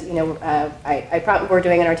 Because, you know, we're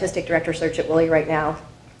doing an artistic director search at Woolley right now.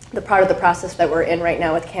 The part of the process that we're in right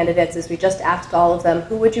now with candidates is we just asked all of them,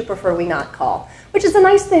 who would you prefer we not call? Which is a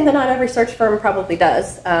nice thing that not every search firm probably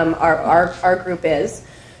does. Our group is.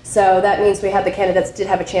 So that means we have the candidates did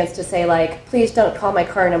have a chance to say, like, please don't call my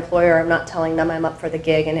current employer. I'm not telling them I'm up for the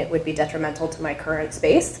gig and it would be detrimental to my current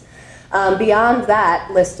space. Beyond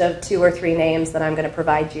that list of 2 or 3 names that I'm going to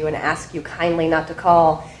provide you and ask you kindly not to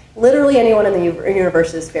call, literally anyone in the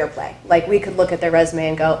universe is fair play. Like, we could look at their resume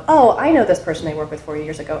and go, oh, I know this person I worked with 4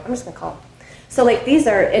 years ago. I'm just going to call them. So, like,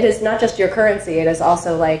 it is not just your currency. It is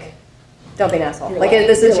also, like, don't be an asshole. Like,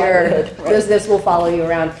 this will follow you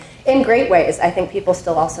around. In great ways. I think people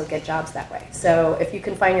still also get jobs that way. So if you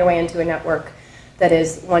can find your way into a network that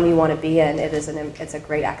is one you want to be in, it's a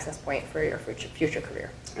great access point for your future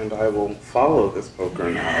career. And I will follow this poker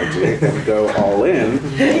analogy and go all in.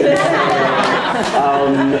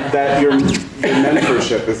 That your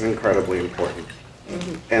mentorship is incredibly important.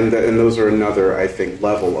 And those are another, I think,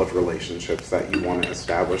 level of relationships that you want to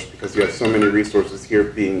establish, because you have so many resources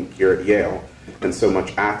being here at Yale, and so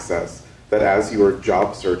much access, that as you are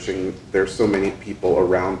job searching, there's so many people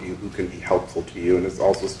around you who can be helpful to you. And it's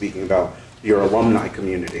also speaking about your alumni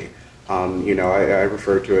community. You know, I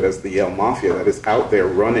refer to it as the Yale Mafia that is out there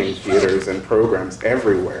running theaters and programs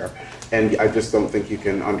everywhere. And I just don't think you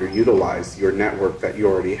can underutilize your network that you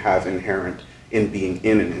already have inherent in being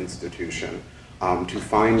in an institution. To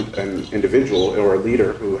find an individual or a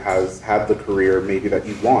leader who has had the career maybe that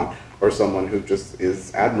you want, or someone who just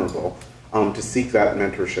is admirable, to seek that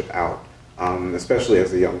mentorship out. Especially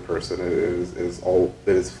as a young person, it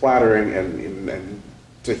is flattering, and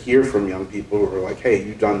to hear from young people who are like, hey,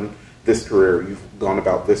 you've done this career, you've gone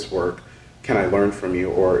about this work, can I learn from you,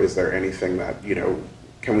 or is there anything that, you know,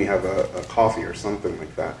 can we have a coffee or something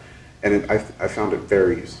like that? And I found it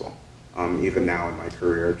very useful, even now in my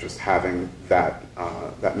career, just having that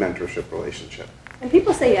mentorship relationship. And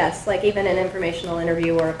people say yes, like even an informational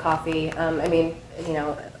interview or a coffee. I mean, you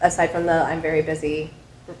know, aside from the I'm very busy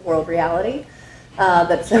world reality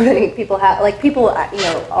that so many people have, like people, you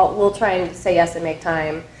know, will try and say yes and make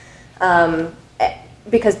time.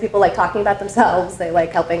 because people like talking about themselves. They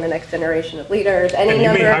like helping the next generation of leaders. Any and you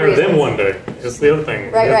number may of hire reasons. them one day. Is the other thing.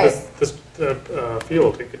 Right, right. This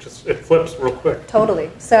field, it flips real quick. Totally.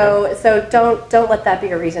 So don't let that be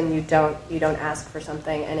a reason you don't ask for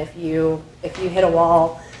something. And if you hit a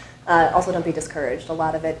wall, also don't be discouraged. A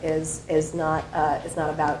lot of it is not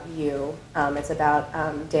about you. It's about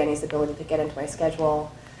Danny's ability to get into my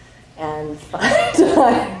schedule and find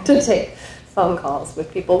time to take phone calls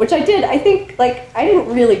with people, which I did. I think I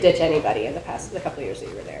didn't really ditch anybody in the couple of years that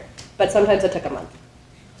you were there, but sometimes it took a month.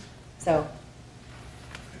 So.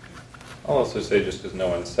 I'll also say, just because no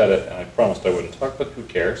one said it, and I promised I wouldn't talk, but who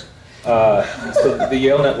cares? So the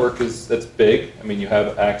Yale network that's big. I mean, you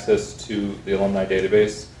have access to the alumni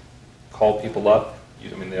database. Call people up.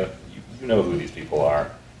 You know who these people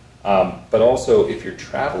are. But also, if you're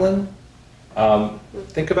traveling,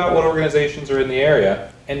 think about what organizations are in the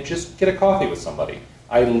area and just get a coffee with somebody.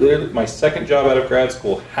 My second job out of grad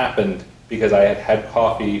school happened because I had had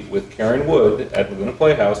coffee with Karen Wood at Laguna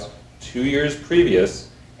Playhouse 2 years previous,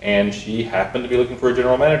 and she happened to be looking for a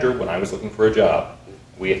general manager when I was looking for a job.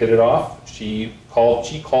 We hit it off. She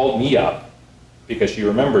called me up because she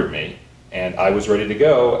remembered me, and I was ready to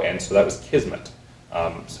go, and so that was kismet.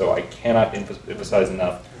 So I cannot emphasize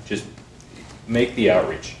enough, just make the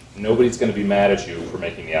outreach. Nobody's going to be mad at you for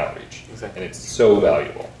making the outreach, exactly. And it's so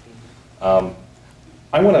valuable.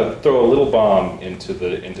 I want to throw a little bomb into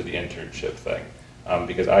the internship thing,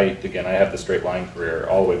 because I have the straight line career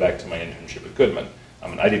all the way back to my internship at Goodman.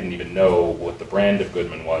 I didn't even know what the brand of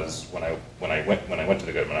Goodman was when I went to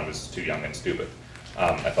the Goodman. I was too young and stupid.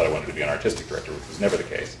 I thought I wanted to be an artistic director, which was never the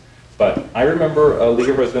case. But I remember a League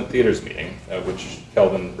of Resident Theaters meeting, which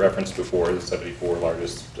Kelvin referenced before, the 74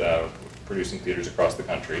 largest producing theaters across the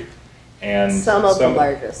country, and some of the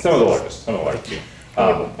largest. Thank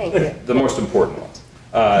you. The most important ones.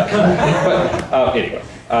 Anyway,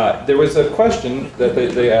 there was a question that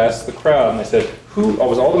they asked the crowd, and they said, "Who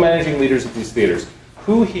was all the managing leaders of these theaters?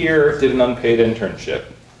 Who here did an unpaid internship?"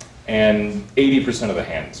 And 80% of the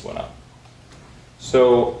hands went up.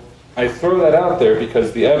 So I throw that out there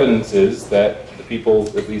because the evidence is that the people,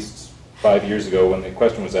 at least 5 years ago when the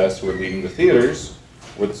question was asked, who were leading the theaters,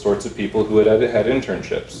 were the sorts of people who had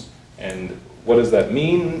internships. And what does that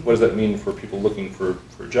mean? What does that mean for people looking for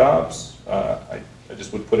jobs? I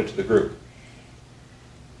just would put it to the group.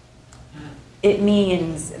 It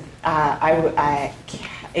means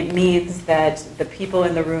it means that the people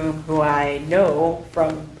in the room who I know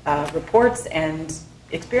from reports and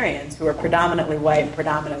experience, who are predominantly white and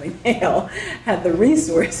predominantly male, had the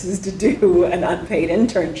resources to do an unpaid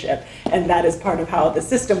internship, and that is part of how the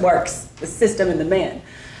system works, the system and the man.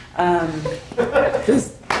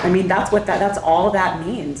 That's all that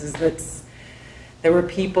means, is that there were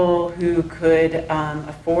people who could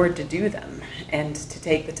afford to do them and to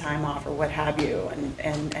take the time off or what have you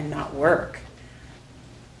and not work.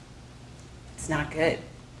 It's not good.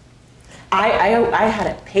 I had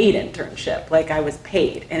a paid internship, I was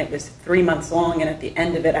paid, and it was 3 months long, and at the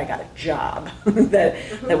end of it I got a job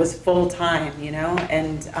that was full-time,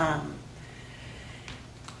 and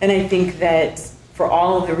I think that for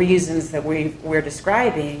all of the reasons that we're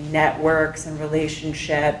describing, networks and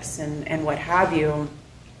relationships and what have you,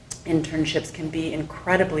 internships can be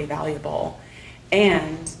incredibly valuable,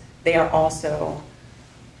 and they are also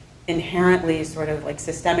inherently sort of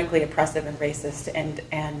systemically oppressive and racist and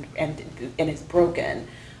it's broken.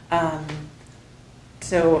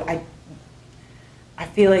 So I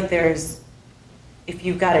feel like if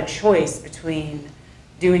you've got a choice between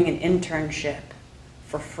doing an internship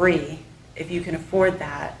for free, if you can afford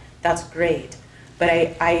that, that's great. But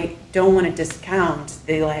I don't want to discount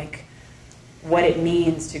what it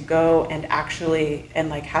means to go and actually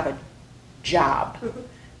have a job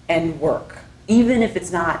and work, even if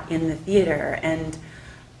it's not in the theater. And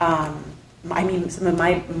some of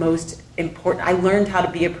my most important, I learned how to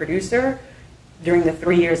be a producer during the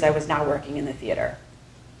 3 years I was not working in the theater.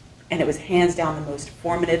 And it was hands down the most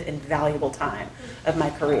formative and valuable time of my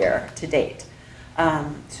career to date. So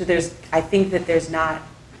I think that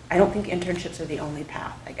I don't think internships are the only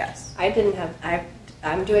path, I guess. I'm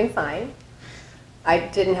doing fine. I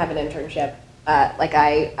didn't have an internship.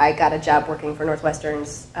 I got a job working for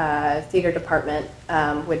Northwestern's theater department,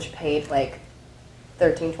 which paid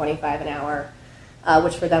 $13.25 an hour,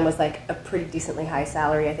 which for them was a pretty decently high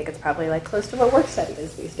salary. I think it's probably close to what work study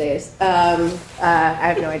is these days. I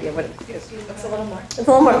have no idea what it is. It's a little more. It's a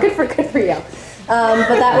little more. Good for you.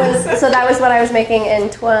 But that was what I was making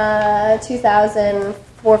in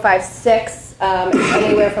 2004, 5, 6.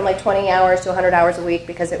 anywhere from like 20 hours to 100 hours a week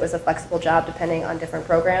because it was a flexible job depending on different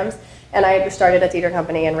programs. And I started a theater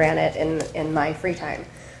company and ran it in my free time.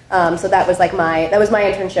 So that was like my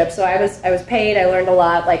internship. So I was paid. I learned a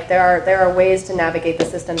lot. Like there are ways to navigate the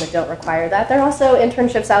system that don't require that. There are also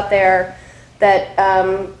internships out there that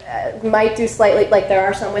might do slightly, like there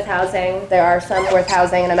are some with housing. There are some with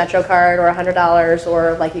housing and a Metro card or $100,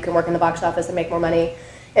 or like you can work in the box office and make more money.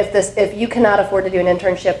 If you cannot afford to do an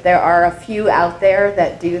internship, there are a few out there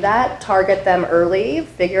that do that. Target them early.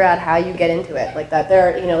 Figure out how you get into it. Like that.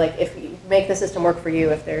 Like if you make the system work for you,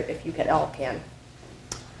 if you all can.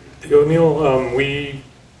 The O'Neill, we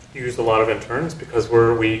use a lot of interns because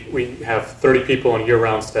we have 30 people on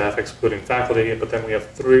year-round staff, excluding faculty, but then we have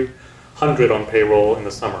 300 on payroll in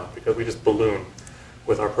the summer because we just balloon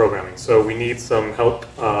with our programming. So we need some help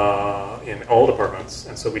in all departments,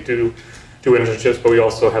 and so we do internships, but we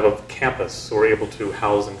also have a campus, so we're able to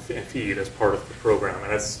house and feed as part of the program,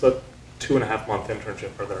 and it's a 2.5-month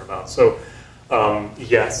internship or thereabouts. So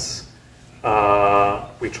yes,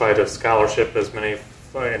 we try to scholarship as many,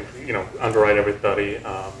 and underwrite everybody,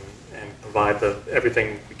 and provide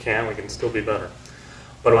everything we can. We can still be better.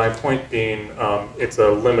 But my point being, it's a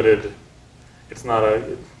limited. It's not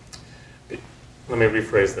a. Let me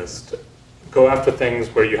rephrase this. Go after things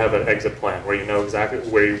where you have an exit plan, where you know exactly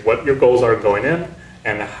what your goals are going in,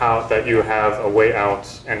 and how that you have a way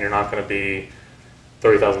out, and you're not going to be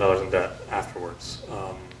 $30,000 in debt afterwards.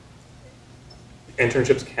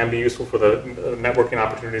 Internships can be useful for the networking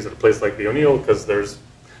opportunities at a place like the O'Neill because there's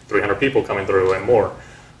 300 people coming through and more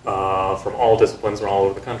from all disciplines and all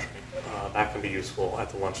over the country. That can be useful at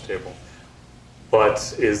the lunch table.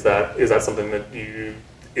 But is that something that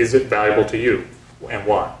is it valuable to you, and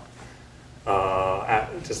why?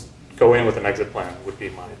 Just go in with an exit plan would be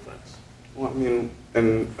my advice. Well,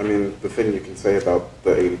 the thing you can say about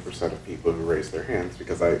the 80% of people who raise their hands,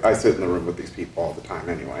 because I sit in the room with these people all the time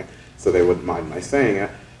anyway, so they wouldn't mind my saying it,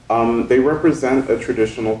 they represent a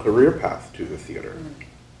traditional career path to the theater.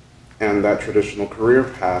 And that traditional career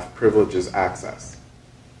path privileges access.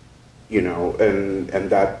 And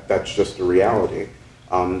that's just a reality.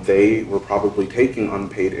 They were probably taking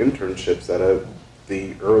unpaid internships at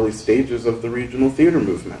the early stages of the regional theater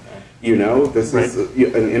movement. This is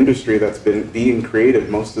an industry that's been being created.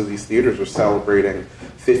 Most of these theaters are celebrating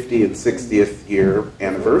 50 and 60th year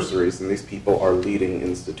anniversaries, and these people are leading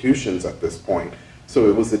institutions at this point. So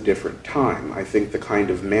it was a different time. I think the kind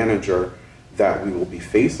of manager that we will be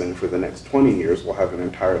facing for the next 20 years will have an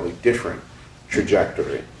entirely different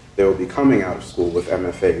trajectory. They will be coming out of school with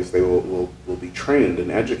MFAs. They will be trained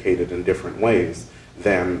and educated in different ways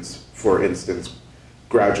than, for instance,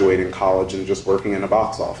 graduating college and just working in a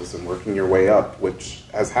box office and working your way up, which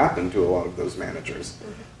has happened to a lot of those managers.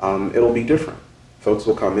 It'll be different. Folks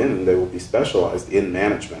will come in and they will be specialized in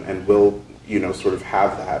management and will, sort of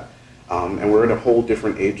have that. And we're in a whole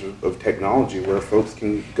different age of technology where folks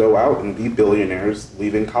can go out and be billionaires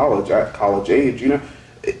leaving college at college age.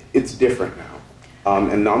 It's different now.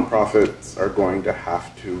 And nonprofits are going to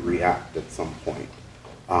have to react at some point.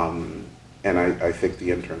 And I think the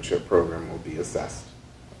internship program will be assessed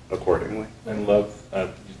accordingly. I love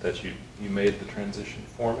that you made the transition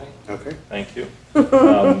for me. Okay. Thank you.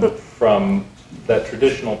 From that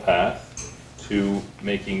traditional path to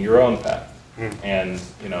making your own path. And,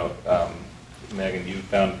 Megan, you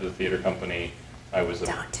founded a theater company. I was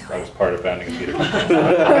part of founding a theater company.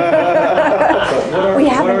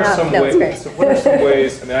 What are some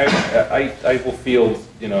ways? I will field,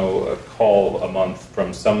 a call a month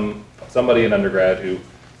from somebody in undergrad who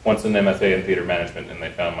wants an MFA in theater management, and they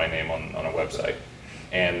found my name on a website.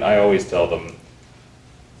 And I always tell them,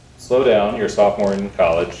 slow down. You're a sophomore in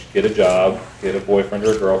college. Get a job. Get a boyfriend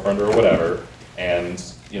or a girlfriend or whatever, and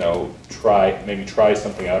try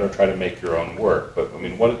something out or try to make your own work. But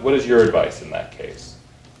what is your advice in that case?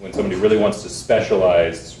 When somebody really wants to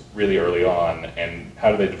specialize really early on, and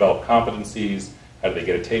how do they develop competencies? How do they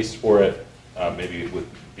get a taste for it? Maybe with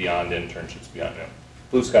beyond internships, beyond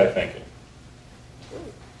blue sky thinking.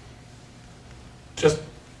 Just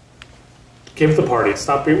give the party.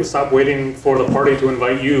 Stop waiting for the party to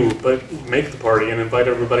invite you, but make the party and invite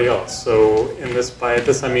everybody else. So by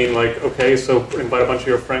this I mean okay, so invite a bunch of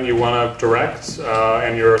your friends you want to direct,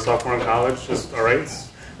 and you're a sophomore in college. Just all right,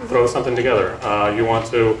 throw something together. You want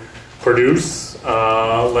to produce?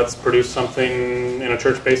 Let's produce something in a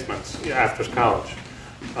church basement after college.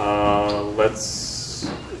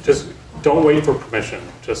 Let's just don't wait for permission.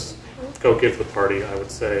 Just go give the party, I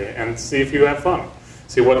would say, and see if you have fun.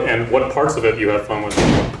 See what parts of it you have fun with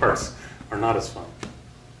and what parts are not as fun.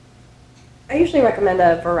 I usually recommend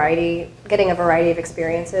getting a variety of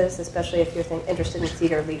experiences, especially if you're interested in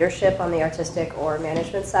theater leadership on the artistic or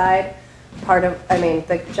management side.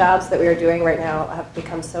 The jobs that we are doing right now have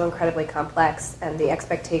become so incredibly complex, and the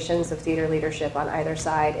expectations of theater leadership on either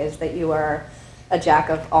side is that you are a jack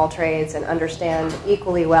of all trades and understand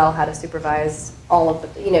equally well how to supervise all of the,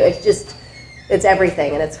 it's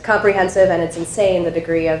everything, and it's comprehensive, and it's insane the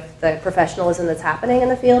degree of the professionalism that's happening in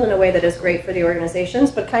the field in a way that is great for the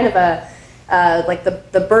organizations, but kind of the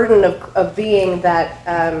burden of being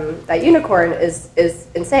that unicorn is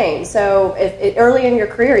insane. So if early in your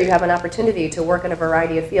career you have an opportunity to work in a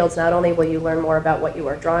variety of fields, not only will you learn more about what you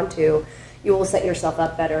are drawn to, you will set yourself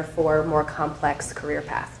up better for a more complex career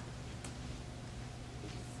path.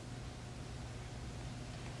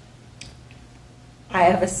 I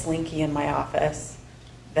have a slinky in my office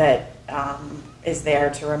that is there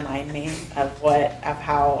to remind me of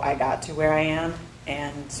how I got to where I am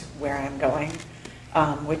and where I'm going,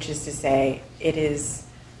 which is to say, it's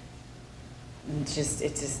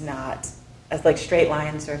just not, like, straight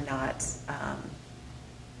lines are not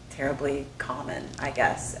terribly common, I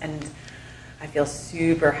guess, and I feel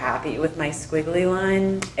super happy with my squiggly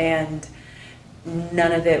line, and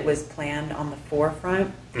none of it was planned on the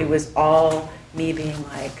forefront. It was all me being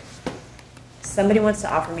like, somebody wants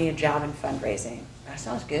to offer me a job in fundraising. That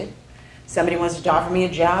sounds good. Somebody wants to offer me a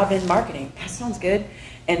job in marketing. That sounds good.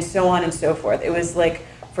 And so on and so forth. It was like,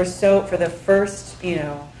 for the first,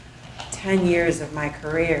 10 years of my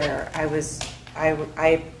career, I was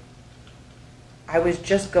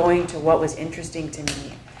just going to what was interesting to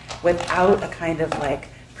me without a kind of like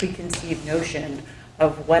preconceived notion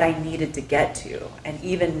of what I needed to get to. And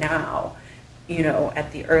even now,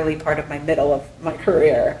 at the early part of middle of my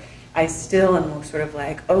career, I still am sort of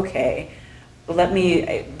like, okay,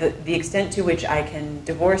 the extent to which I can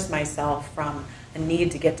divorce myself from a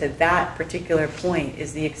need to get to that particular point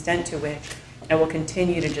is the extent to which I will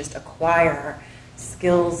continue to just acquire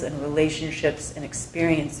skills and relationships and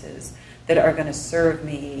experiences that are going to serve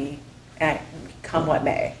me come what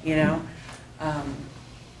may, So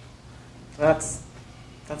that's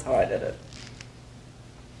how I did it.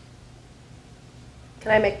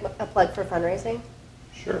 Can I make a plug for fundraising?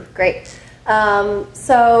 Sure. Great.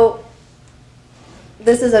 So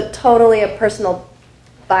this is totally a personal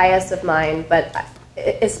bias of mine, but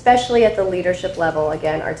especially at the leadership level,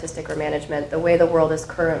 again, artistic or management, the way the world is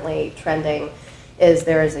currently trending is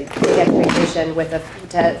there is a big expectation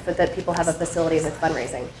that people have a facility with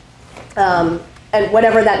fundraising. And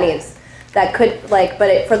whatever that means. That could, but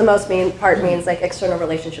it, for the most part, means like external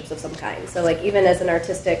relationships of some kind. So like even as an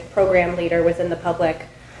artistic program leader within the public,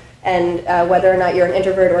 and whether or not you're an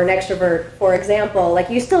introvert or an extrovert, for example,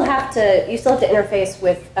 like you still have to interface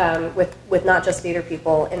with not just theater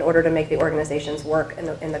people in order to make the organizations work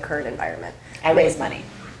in the current environment. I raise money.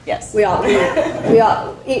 Yes. We all, there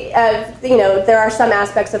are some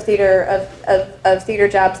aspects of theater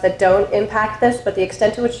jobs that don't impact this, but the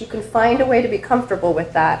extent to which you can find a way to be comfortable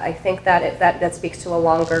with that, I think that speaks to a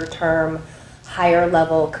longer term, higher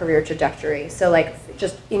level career trajectory. So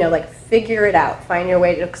just figure it out, find your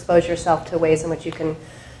way to expose yourself to ways in which you can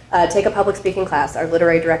take a public speaking class. Our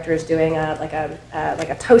literary director is doing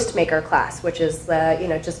a toast maker class, which is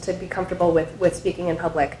just to be comfortable with speaking in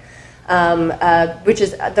public. There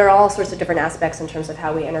are all sorts of different aspects in terms of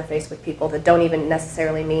how we interface with people that don't even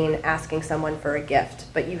necessarily mean asking someone for a gift,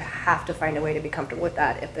 but you have to find a way to be comfortable with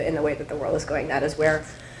that in the way that the world is going. That is where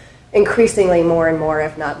increasingly more and more,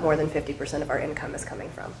 if not more than 50% of our income is coming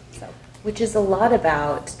from. So, which is a lot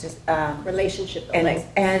about just relationship building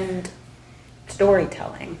and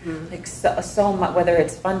storytelling. Mm-hmm. Like so much, whether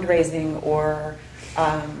it's fundraising or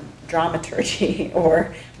dramaturgy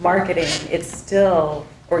or marketing, it's still,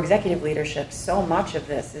 or executive leadership, so much of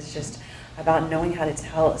this is just about knowing how to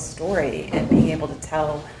tell a story and being able to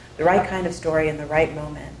tell the right kind of story in the right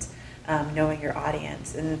moment, knowing your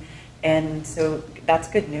audience. And so that's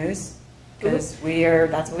good news, because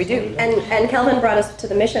that's what we do. And Kelvin brought us to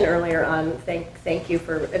the mission earlier on. Thank you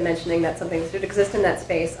for mentioning that something should exist in that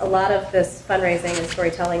space. A lot of this fundraising and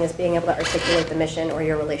storytelling is being able to articulate the mission or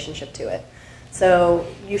your relationship to it. So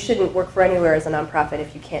you shouldn't work for anywhere as a nonprofit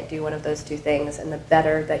if you can't do one of those two things, and the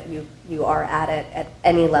better that you are at it at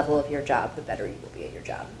any level of your job, the better you will be at your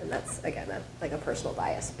job. And that's, again, like a personal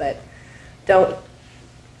bias. But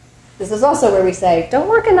this is also where we say, don't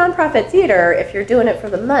work in nonprofit theater if you're doing it for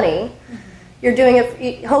the money. Mm-hmm. You're doing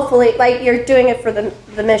it, hopefully, like you're doing it for the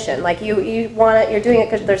mission. Like you want it, you're doing it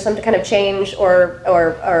because there's some kind of change or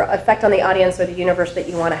effect on the audience or the universe that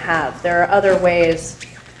you want to have. There are other ways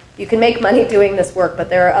you can make money doing this work, but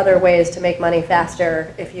there are other ways to make money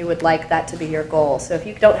faster if you would like that to be your goal. So if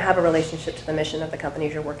you don't have a relationship to the mission of the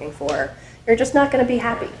companies you're working for, you're just not going to be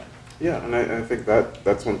happy. Yeah, and I think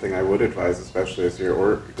that's one thing I would advise, especially as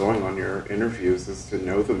you're going on your interviews, is to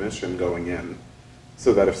know the mission going in,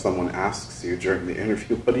 so that if someone asks you during the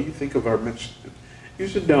interview, what do you think of our mission? You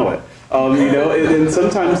should know it. You know, and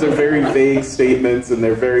sometimes they're very vague statements and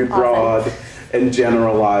they're very broad and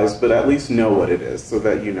generalized, but at least know what it is so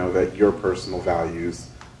that you know that your personal values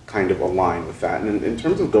kind of align with that. And in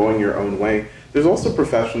terms of going your own way, there's also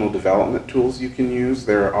professional development tools you can use.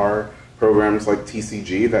 There are programs like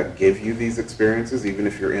TCG that give you these experiences, even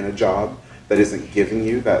if you're in a job that isn't giving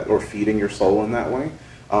you that or feeding your soul in that way.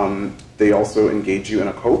 They also engage you in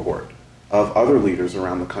a cohort of other leaders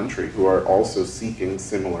around the country who are also seeking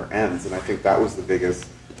similar ends. And I think that was the biggest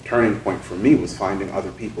turning point for me, was finding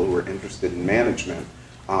other people who were interested in management,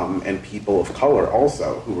 and people of color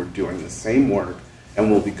also who were doing the same work and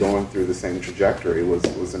will be going through the same trajectory.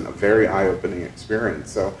 Was a very eye-opening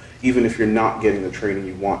experience. So even if you're not getting the training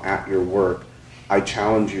you want at your work, I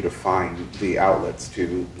challenge you to find the outlets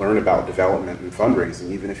to learn about development and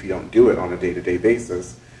fundraising, even if you don't do it on a day-to-day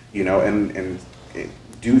basis, you know, and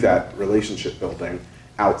do that relationship building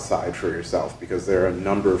outside for yourself, because there are a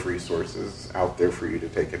number of resources out there for you to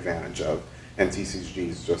take advantage of, and TCG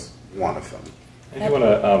is just one of them. I want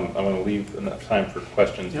to leave enough time for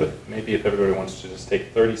questions, but maybe if everybody wants to just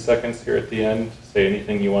take 30 seconds here at the end, say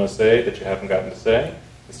anything you want to say that you haven't gotten to say.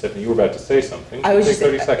 Stephanie, you were about to say something. I was take just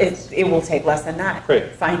 30 seconds. It will take less than that.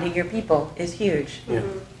 Great. Finding your people is huge. Yeah.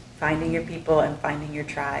 Finding your people and finding your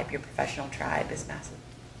tribe, your professional tribe, is massive.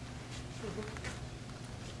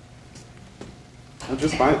 And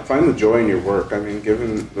just find the joy in your work. I mean,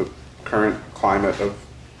 given the current climate of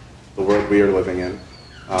the world we are living in,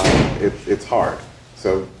 it's hard.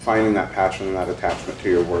 So finding that passion and that attachment to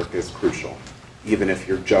your work is crucial, even if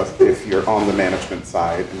you're on the management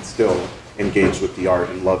side and still engaged with the art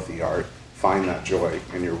and love the art. Find that joy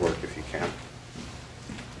in your work if you can.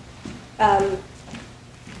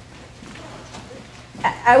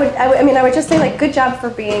 I would just say, like, good job for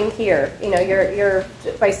being here. You know, you're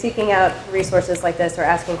by seeking out resources like this or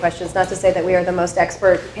asking questions. Not to say that we are the most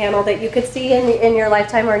expert panel that you could see in your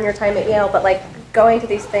lifetime or in your time at Yale, but like going to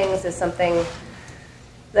these things is something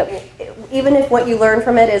that, even if what you learn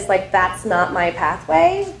from it is like, that's not my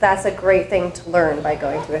pathway, that's a great thing to learn by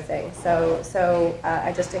going to a thing. So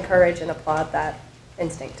I just encourage and applaud that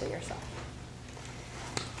instinct in yourself.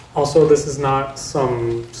 Also, this is not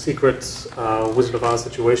some secret Wizard of Oz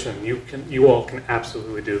situation. You all can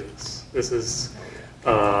absolutely do this. This is,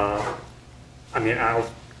 I mean,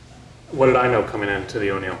 what did I know coming into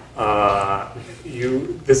the O'Neill?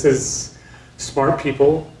 This is smart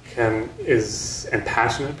people and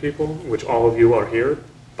passionate people, which all of you are here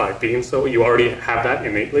by being so. You already have that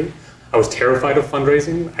innately. I was terrified of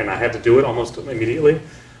fundraising, and I had to do it almost immediately.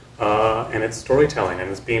 And it's storytelling,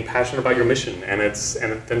 and it's being passionate about your mission, and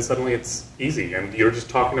then suddenly it's easy, and you're just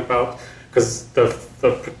talking about, because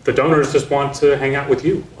the donors just want to hang out with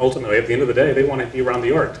you. Ultimately, at the end of the day, they want to be around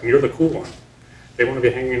the art, and you're the cool one. They want to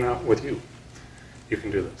be hanging out with you. You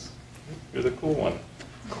can do this. You're the cool one.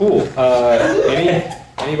 Cool.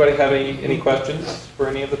 Anybody have any questions for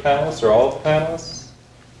any of the panelists or all of the panelists?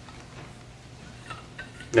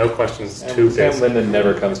 No questions. And Too Sam basic. Linden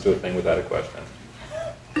never comes to a thing without a question.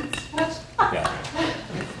 Yeah.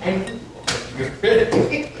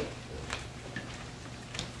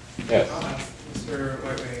 Yes. Mr.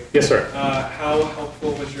 Whiteway. Yes, sir. How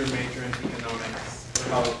helpful was your major in economics? Or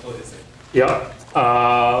how helpful is it?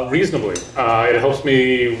 Yeah, reasonably. It helps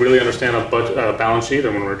me really understand a balance sheet,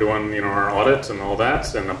 and when we're doing our audits and all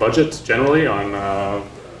that, and the budget generally on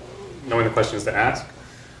knowing the questions to ask.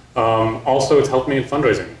 Also, it's helped me in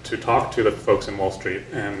fundraising to talk to the folks in Wall Street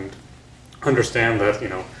and understand that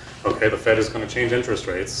okay, the Fed is going to change interest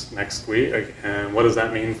rates next week, and what does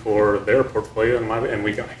that mean for their portfolio?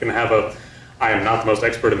 I am not the most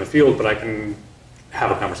expert in the field, but I can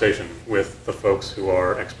have a conversation with the folks who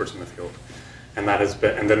are experts in the field, and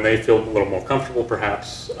then they feel a little more comfortable,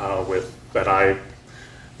 perhaps, with that I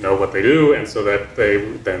know what they do, and so that they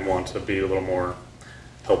then want to be a little more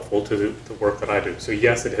helpful to the work that I do. So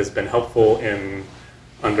yes, it has been helpful in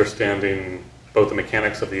understanding both the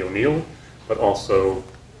mechanics of the O'Neill, but also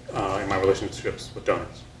in my relationships with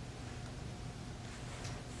donors.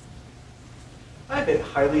 I have a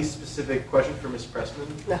highly specific question for Ms. Pressman.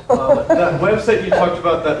 No. That website you talked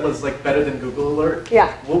about that was like better than Google Alert.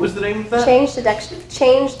 Yeah. What was the name of that?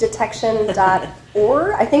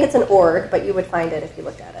 Changedetection.org. I think it's an org, but you would find it if you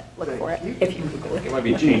looked at it. look for it. If you Google it. It might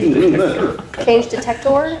be change detector. Change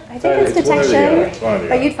detector? I think it's It's one or the other. detection, It's one or the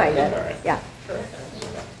but other. you'd find it. All right. Yeah.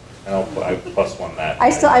 And I plus one that. I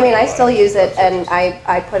still use it, and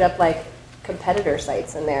I put up like competitor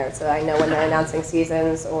sites in there, so I know when they're announcing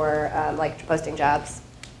seasons or like posting jobs.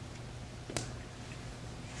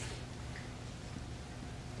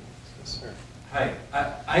 Yes, sir. Hi,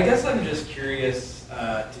 I guess I'm just curious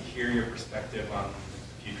to hear your perspective on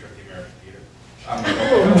the future of the American theater.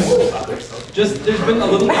 There's been a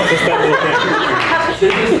little bit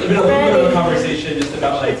of conversation just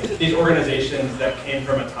about like these organizations that came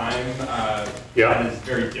from a time that is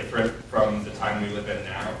very different from the time we live in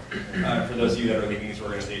now. For those of you that are leading these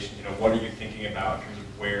organizations, what are you thinking about in terms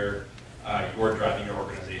of where you're driving your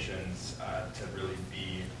organizations to really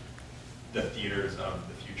be the theaters of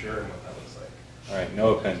the future and what that looks like? All right,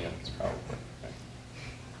 no opinions, probably.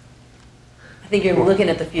 I think you're looking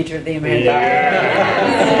at the future of the American.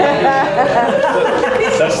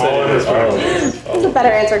 That's That's a better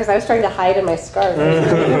answer because I was trying to hide in my scarf.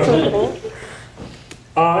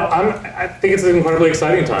 I think it's an incredibly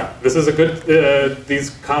exciting time. This is a good,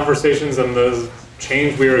 these conversations and the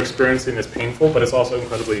change we are experiencing is painful, but it's also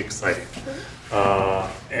incredibly exciting.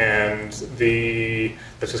 And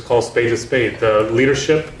let's just call a spade a spade. The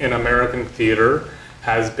leadership in American theater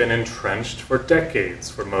has been entrenched for decades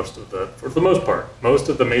for the most part. Most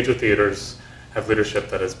of the major theaters have leadership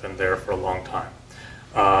that has been there for a long time.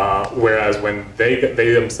 Whereas when they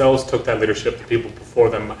themselves took that leadership, the people before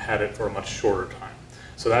them had it for a much shorter time.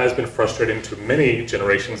 So that has been frustrating to many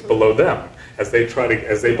generations below them as they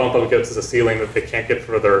bump up against the ceiling that they can't get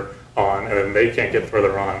further on, and then they can't get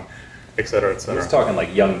further on, et cetera, et cetera. He's talking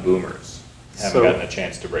like young boomers haven't gotten a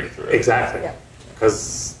chance to break through. Exactly. Yeah.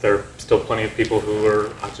 Because there are still plenty of people who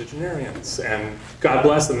are octogenarians, and God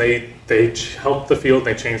bless them, they help the field,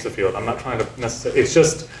 they change the field. I'm not trying to necessarily, it's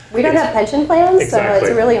just... We don't have pension plans, Exactly. so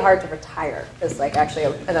it's really hard to retire. It's like actually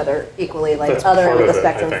another equally like That's other part end of of the it, I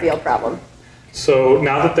spectrum think. field problem. So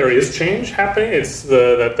now that there is change happening,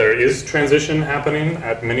 that there is transition happening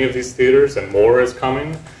at many of these theaters, and more is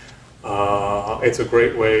coming, it's a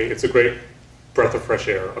great way, it's a great breath of fresh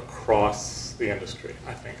air across the industry,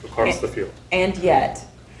 I think, across the field. And yet,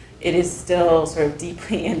 it is still sort of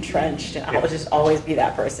deeply entrenched, and I'll just always be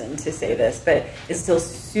that person to say this, but it's still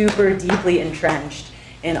super deeply entrenched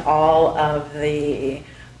in all of the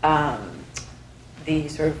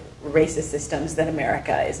sort of racist systems that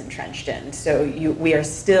America is entrenched in. So we are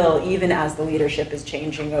still, even as the leadership is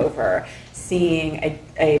changing over, seeing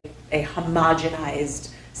a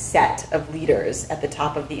homogenized set of leaders at the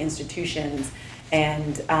top of the institutions,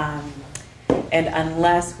 and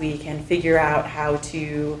unless we can figure out how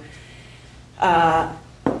to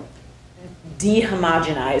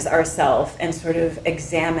de-homogenize ourselves and sort of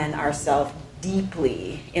examine ourselves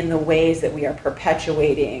deeply in the ways that we are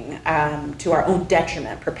perpetuating, to our own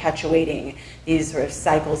detriment, perpetuating these sort of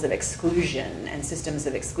cycles of exclusion and systems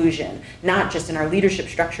of exclusion, not just in our leadership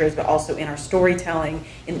structures, but also in our storytelling,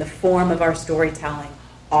 in the form of our storytelling,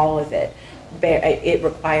 all of it. It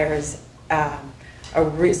requires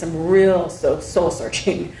some real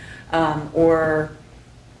soul-searching, or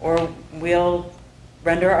we'll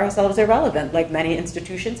render ourselves irrelevant, like many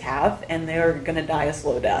institutions have, and they're going to die a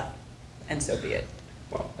slow death, and so be it.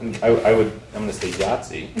 Well, and I'm going to say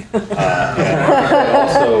Yahtzee. And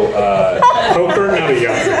also, Poker, not a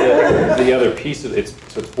Yahtzee. The other piece of it's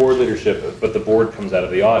board leadership, but the board comes out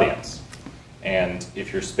of the audience. And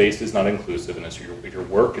if your space is not inclusive, and if your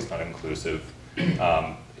work is not inclusive,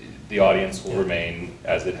 the audience will remain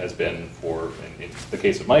as it has been for, in the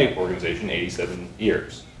case of my organization, 87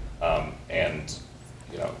 years. And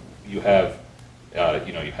you have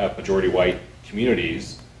majority white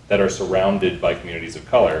communities that are surrounded by communities of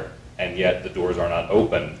color, and yet the doors are not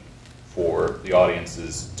open for the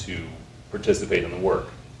audiences to participate in the work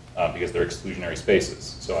because they're exclusionary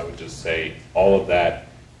spaces. So I would just say all of that,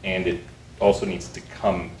 and it also needs to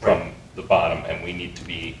come from the bottom, and we need to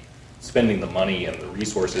be spending the money and the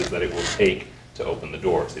resources that it will take to open the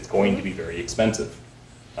doors. It's going to be very expensive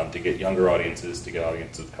to get younger audiences, to get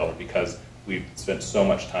audiences of color, because we've spent so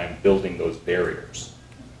much time building those barriers.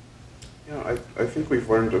 I think we've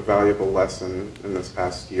learned a valuable lesson in this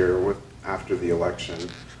past year after the election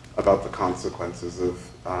about the consequences of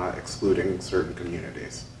excluding certain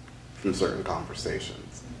communities from certain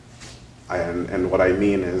conversations. And what I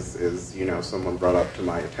mean is someone brought up to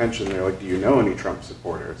my attention, they're like, do you know any Trump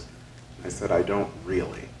supporters? I said, I don't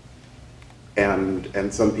really.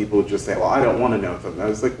 And some people just say, well, I don't want to know them. And I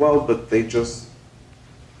was like, well, but they just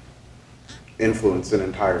influence an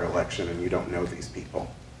entire election and you don't know these people.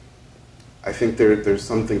 I think there's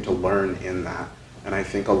something to learn in that. And I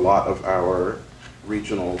think a lot of our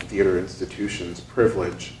regional theater institutions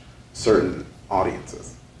privilege certain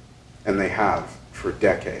audiences, and they have for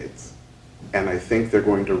decades. And I think they're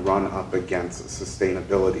going to run up against a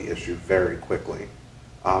sustainability issue very quickly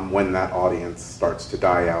when that audience starts to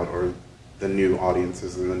die out, or the new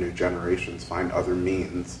audiences and the new generations find other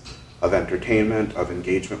means of entertainment, of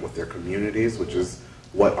engagement with their communities, which is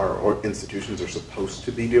what our institutions are supposed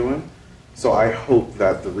to be doing. So I hope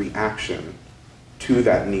that the reaction to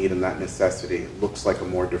that need and that necessity looks like a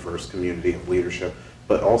more diverse community of leadership,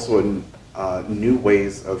 but also new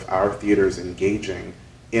ways of our theaters engaging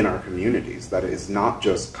in our communities. That is not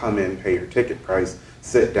just come in, pay your ticket price,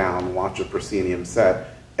 sit down, watch a proscenium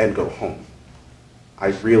set, and go home. I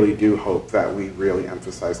really do hope that we really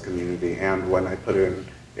emphasize community, and when I put in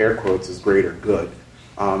air quotes is greater good.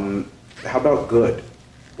 How about good?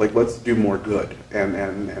 Like, let's do more good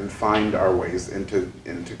and find our ways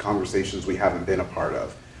into conversations we haven't been a part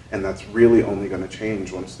of. And that's really only going to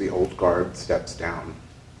change once the old guard steps down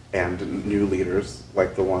and new leaders,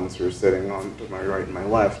 like the ones who are sitting on to my right and my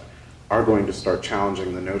left, are going to start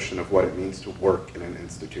challenging the notion of what it means to work in an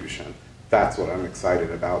institution. That's what I'm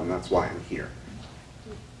excited about, and that's why I'm here.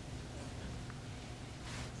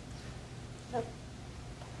 I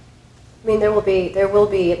mean, there will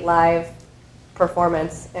be live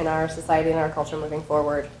performance in our society and our culture moving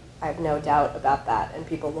forward. I have no doubt about that, and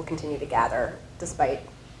people will continue to gather despite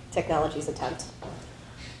technology's attempt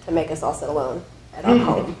to make us all sit alone at our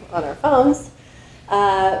home on our phones.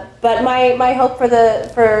 But my hope for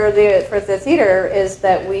the theater is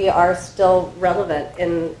that we are still relevant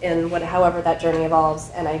in however that journey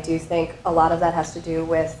evolves, and I do think a lot of that has to do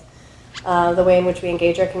with the way in which we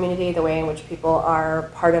engage our community, the way in which people are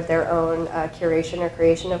part of their own curation or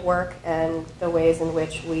creation of work, and the ways in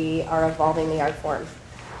which we are evolving the art form.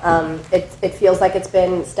 It feels like it's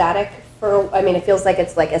been static it feels like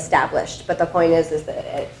it's like established, but the point is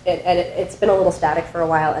that it's been a little static for a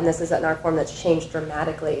while, and this is an art form that's changed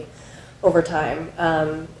dramatically over time.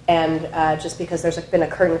 Just because there's been a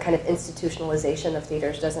current kind of institutionalization of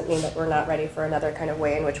theaters doesn't mean that we're not ready for another kind of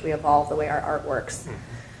way in which we evolve the way our art works.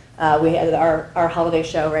 We had our holiday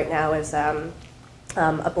show right now is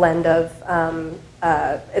a blend of,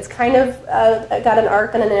 it's kind of got an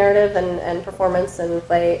arc and a narrative and performance and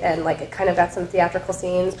play, and like it kind of got some theatrical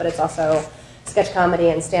scenes, but it's also sketch comedy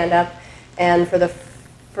and stand-up. And for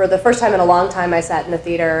the first time in a long time, I sat in the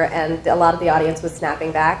theater, and a lot of the audience was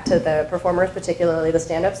snapping back to the performers, particularly the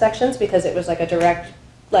stand-up sections, because it was like a direct,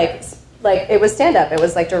 like it was stand-up. It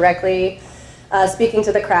was like directly speaking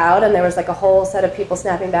to the crowd, and there was like a whole set of people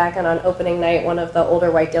snapping back. And on opening night, one of the older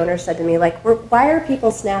white donors said to me, like, why are people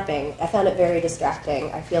snapping? I found it very distracting.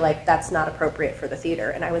 I feel like that's not appropriate for the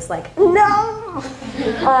theater. And I was like, no!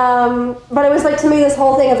 But it was like, to me, this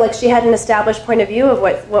whole thing of like, she had an established point of view of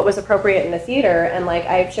what was appropriate in the theater. And like,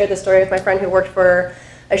 I shared this story with my friend who worked for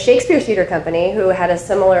a Shakespeare theater company, who had a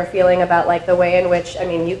similar feeling about like the way in which, I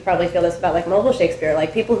mean, you probably feel this about like mobile Shakespeare,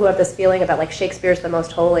 like people who have this feeling about like Shakespeare's the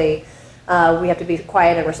most holy, we have to be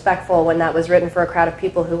quiet and respectful, when that was written for a crowd of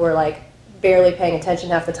people who were like barely paying attention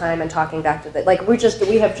half the time and talking back to the, like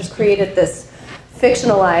we have just created this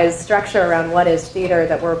fictionalized structure around what is theater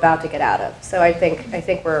that we're about to get out of. So I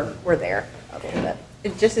think we're there a little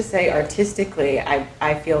bit. Just to say, artistically,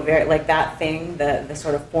 I feel very like that thing, the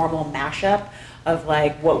sort of formal mashup of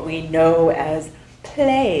like what we know as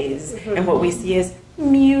plays and what we see as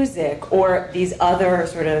music or these other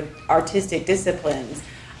sort of artistic disciplines.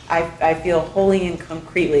 I feel wholly and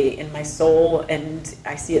concretely in my soul, and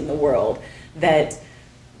I see it in the world, that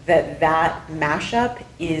mashup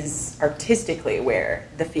is artistically where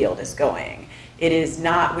the field is going. It is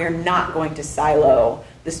not, we're not going to silo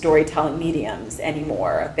the storytelling mediums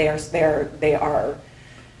anymore. They are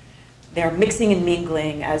mixing and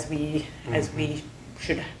mingling as we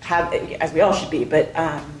should have, as we all should be. But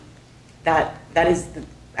that is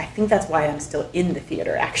I think that's why I'm still in the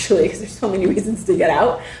theater, actually, because there's so many reasons to get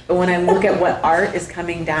out. But when I look at what art is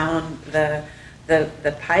coming down the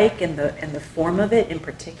pike and the form of it in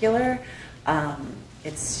particular,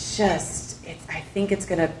 it's just, I think it's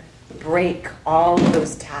going to break all of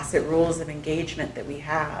those tacit rules of engagement that we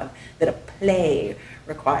have, that a play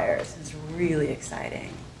requires. It's really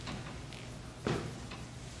exciting.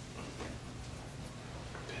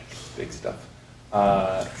 Big stuff.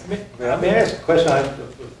 May I ask a question?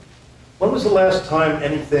 When was the last time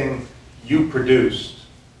anything you produced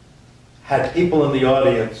had people in the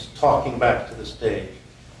audience talking back to the stage,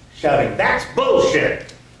 shouting, "That's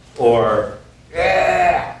bullshit," or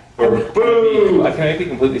 "Yeah," or "Boo"? Can I be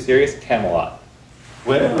completely serious? Camelot.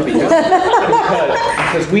 Because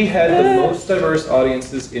we had the most diverse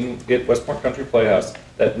audiences at Westport Country Playhouse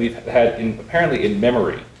that we've had apparently in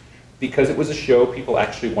memory, because it was a show people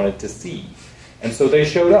actually wanted to see, and so they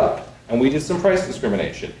showed up, and we did some price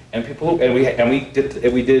discrimination, and we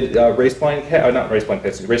did race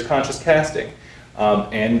conscious casting,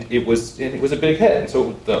 and it was a big hit, and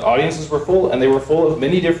so the audiences were full, and they were full of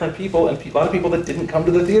many different people, and a lot of people that didn't come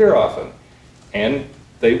to the theater often, and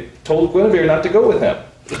they told Guinevere not to go with him.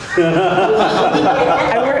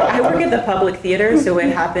 I work at the public theater, so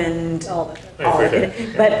it happened. So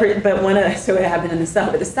it happened in the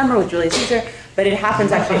summer. The summer was Julius Caesar, but it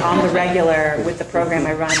happens actually on the regular with the program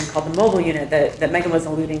I run called the Mobile Unit that Megan was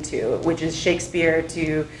alluding to, which is Shakespeare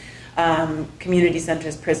to community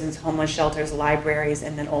centers, prisons, homeless shelters, libraries,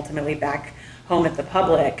 and then ultimately back home at the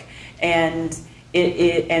public. And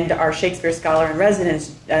and our Shakespeare scholar in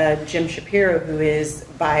residence, Jim Shapiro, who is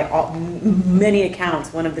by many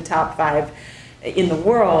accounts one of the top 5 in the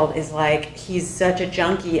world, is like, he's such a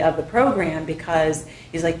junkie of the program because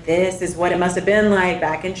he's like, this is what it must have been like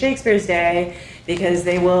back in Shakespeare's day, because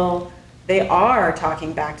they are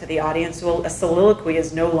talking back to the audience. Well, a soliloquy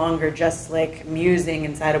is no longer just like musing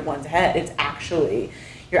inside of one's head. It's actually,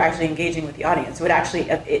 you're actually engaging with the audience. So it actually,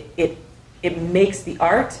 it makes the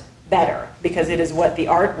art better, because it is what the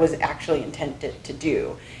art was actually intended to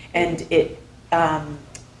do, and it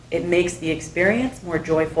makes the experience more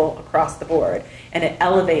joyful across the board, and it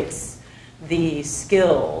elevates the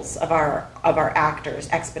skills of our actors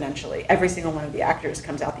exponentially. Every single one of the actors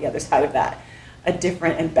comes out the other side of that a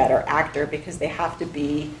different and better actor, because they have to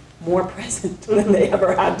be more present than they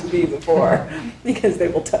ever had to be before, because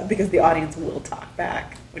because the audience will talk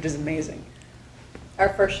back, which is amazing. Our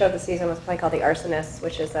first show of the season was a play called The Arsonists,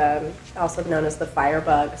 which is also known as The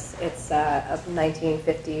Firebugs. It's a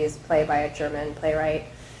 1950s play by a German playwright.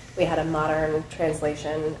 We had a modern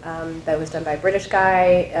translation that was done by a British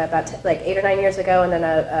guy about 8 or 9 years ago, and then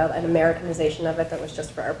an Americanization of it that was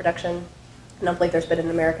just for our production. I don't believe there's been an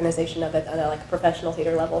Americanization of it on a professional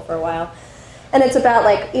theater level for a while. And it's about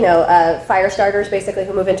fire starters basically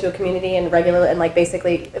who move into a community and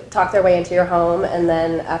basically talk their way into your home, and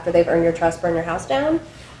then after they've earned your trust, burn your house down.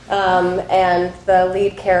 And the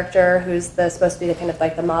lead character, who's supposed to be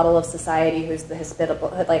the model of society, who's the hospitable,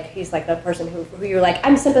 he's like the person who you're like,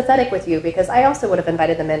 I'm sympathetic with you because I also would have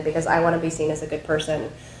invited them in because I want to be seen as a good person.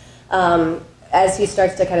 As he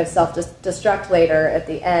starts to kind of self-destruct later at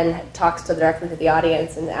the end, talks directly to the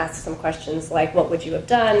audience and asks some questions like, what would you have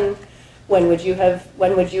done? When would you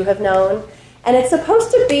have known? And it's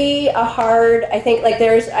supposed to be a hard, I think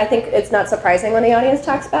it's not surprising when the audience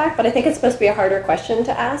talks back, but I think it's supposed to be a harder question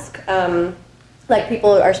to ask.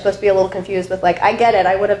 People are supposed to be a little confused with I get it,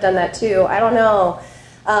 I would have done that too, I don't know.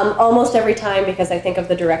 Almost every time, because I think of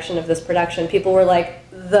the direction of this production, people were like,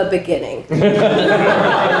 the beginning.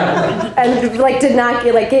 And did not,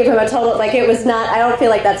 gave him a total, it was not, I don't feel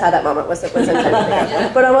like that's how that moment was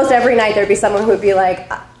intended. But almost every night there'd be someone who'd be like,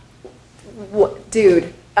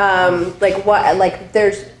 dude, I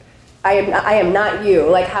am not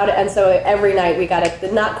you. And so every night we got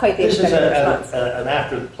not quite the expected response. This is an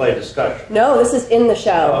after the play discussion. No, this is in the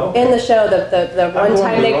show. Oh, okay. In the show, the one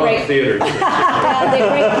time they break. they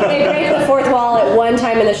break the fourth wall at one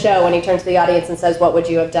time in the show when he turns to the audience and says, "What would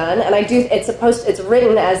you have done?" And it's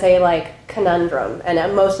written as a conundrum,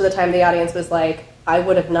 and most of the time the audience was like, I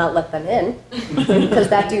would have not let them in because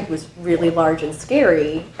that dude was really large and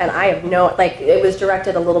scary, and I have it was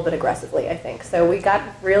directed a little bit aggressively, I think. So we got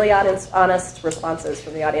really honest responses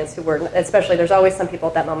from the audience who were, especially, there's always some people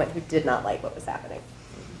at that moment who did not like what was happening.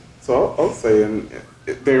 So I'll say,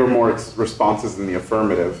 they were more responses in the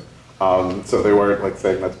affirmative. So they weren't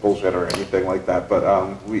saying that's bullshit or anything like that. But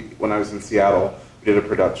when I was in Seattle, we did a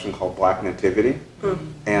production called Black Nativity,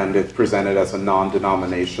 and it's presented as a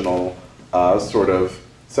non-denominational sort of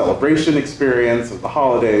celebration experience of the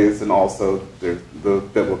holidays, and also the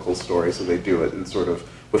biblical story. So they do it in sort of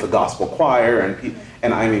with a gospel choir,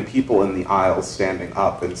 and I mean people in the aisles standing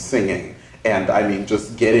up and singing, and I mean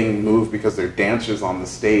just getting moved because there are dancers on the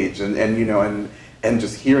stage, and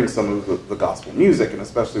just hearing some of the gospel music, and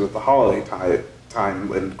especially with the holiday time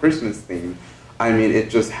and Christmas theme. I mean, it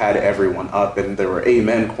just had everyone up, and there were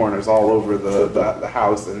amen corners all over the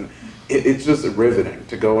house, and it's just riveting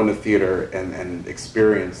to go into theater and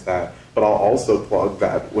experience that. But I'll also plug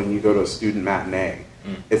that when you go to a student matinee,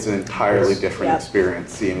 it's an entirely different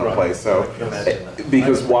experience seeing a play. So,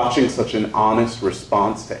 because watching such an honest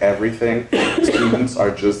response to everything, students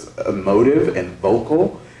are just emotive and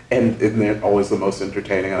vocal, and they're always the most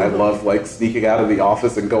entertaining. And I love sneaking out of the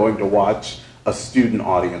office and going to watch a student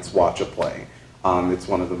audience watch a play. It's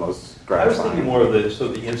one of the most I gratifying. was thinking more of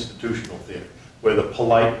the institutional theater, where the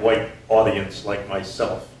polite white audience like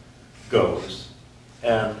myself goes,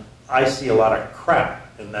 and I see a lot of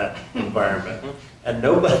crap in that environment, and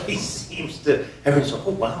nobody seems to, everyone's like,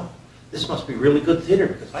 oh wow, this must be really good theater,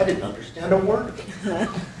 because I didn't understand a word of it.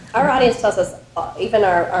 Our audience tells us, even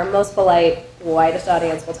our most polite, whitest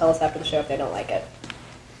audience will tell us after the show if they don't like it.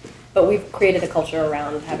 But we've created a culture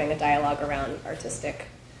around having a dialogue around artistic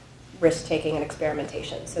risk-taking and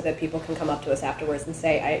experimentation so that people can come up to us afterwards and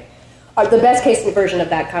say, the best case version of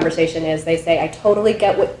that conversation is they say, I totally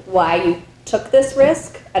get why you took this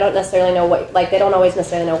risk. I don't necessarily know what, like they don't always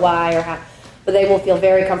necessarily know why or how, but they will feel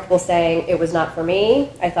very comfortable saying, it was not for me.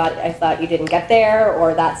 I thought you didn't get there,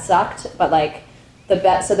 or that sucked, but like,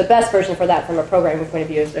 so the best version for that from a programming point of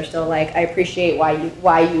view is they're still like, I appreciate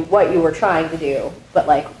what you were trying to do, but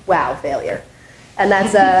like, wow, failure. And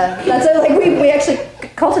that's like we actually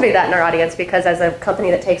cultivate that in our audience, because as a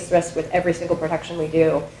company that takes risks with every single production we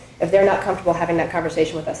do, if they're not comfortable having that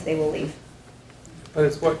conversation with us, they will leave. But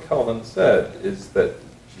it's what Kelvin said, is that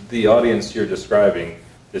the audience you're describing,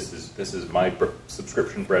 this is my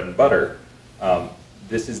subscription bread and butter.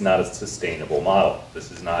 This is not a sustainable model.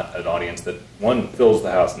 This is not an audience that, one, fills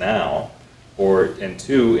the house now, and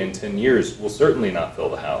two, in 10 years, will certainly not fill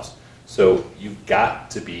the house. So you've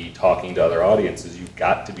got to be talking to other audiences. You've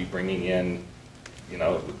got to be bringing in,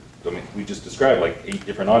 I mean, we just described like 8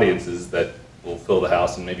 different audiences that will fill the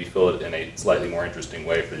house and maybe fill it in a slightly more interesting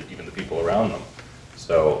way for even the people around them.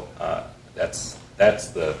 So that's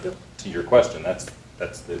to your question, that's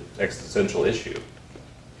the existential issue.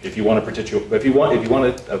 If you want to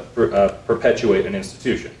perpetuate an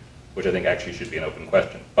institution, which I think actually should be an open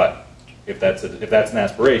question, but if that's an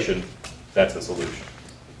aspiration, that's a solution.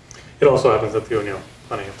 It also happens at the O'Neill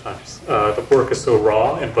plenty of times. The work is so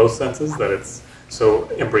raw in both senses that it's so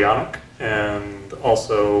embryonic and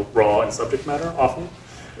also raw in subject matter often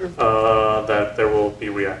that there will be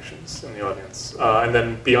reactions in the audience. And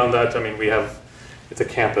then beyond that, I mean, it's a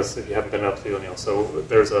campus if you haven't been up to the O'Neill, so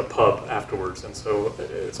there's a pub afterwards, and so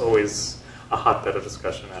it's always a hotbed of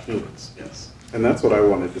discussion afterwards, yes. And that's what I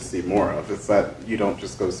wanted to see more of, is that you don't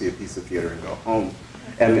just go see a piece of theater and go home.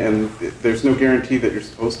 And there's no guarantee that you're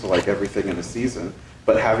supposed to like everything in a season,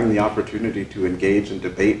 but having the opportunity to engage and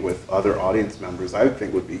debate with other audience members, I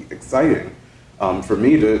think would be exciting for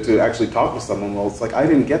me to actually talk with someone. Well, it's like, I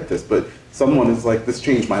didn't get this, but someone is like, this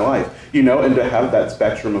changed my life, and to have that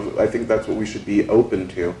spectrum of, I think that's what we should be open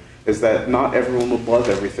to, is that not everyone will love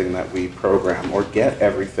everything that we program or get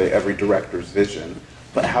every director's vision,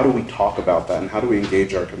 but how do we talk about that and how do we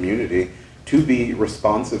engage our community to be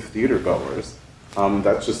responsive theater goers?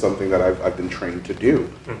 That's just something that I've been trained to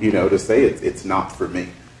do, to say it's not for me,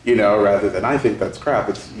 rather than I think that's crap.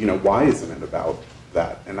 It's, why isn't it about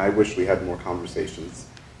that? And I wish we had more conversations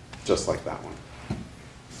just like that one.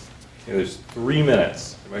 Okay, there's 3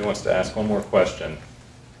 minutes. Everybody wants to ask one more question,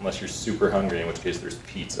 unless you're super hungry, in which case there's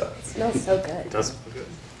pizza. It smells so good. It does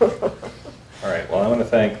smell good. All right, well, I want to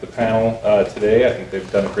thank the panel today. I think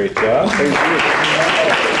they've done a great job.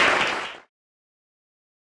 Thank you.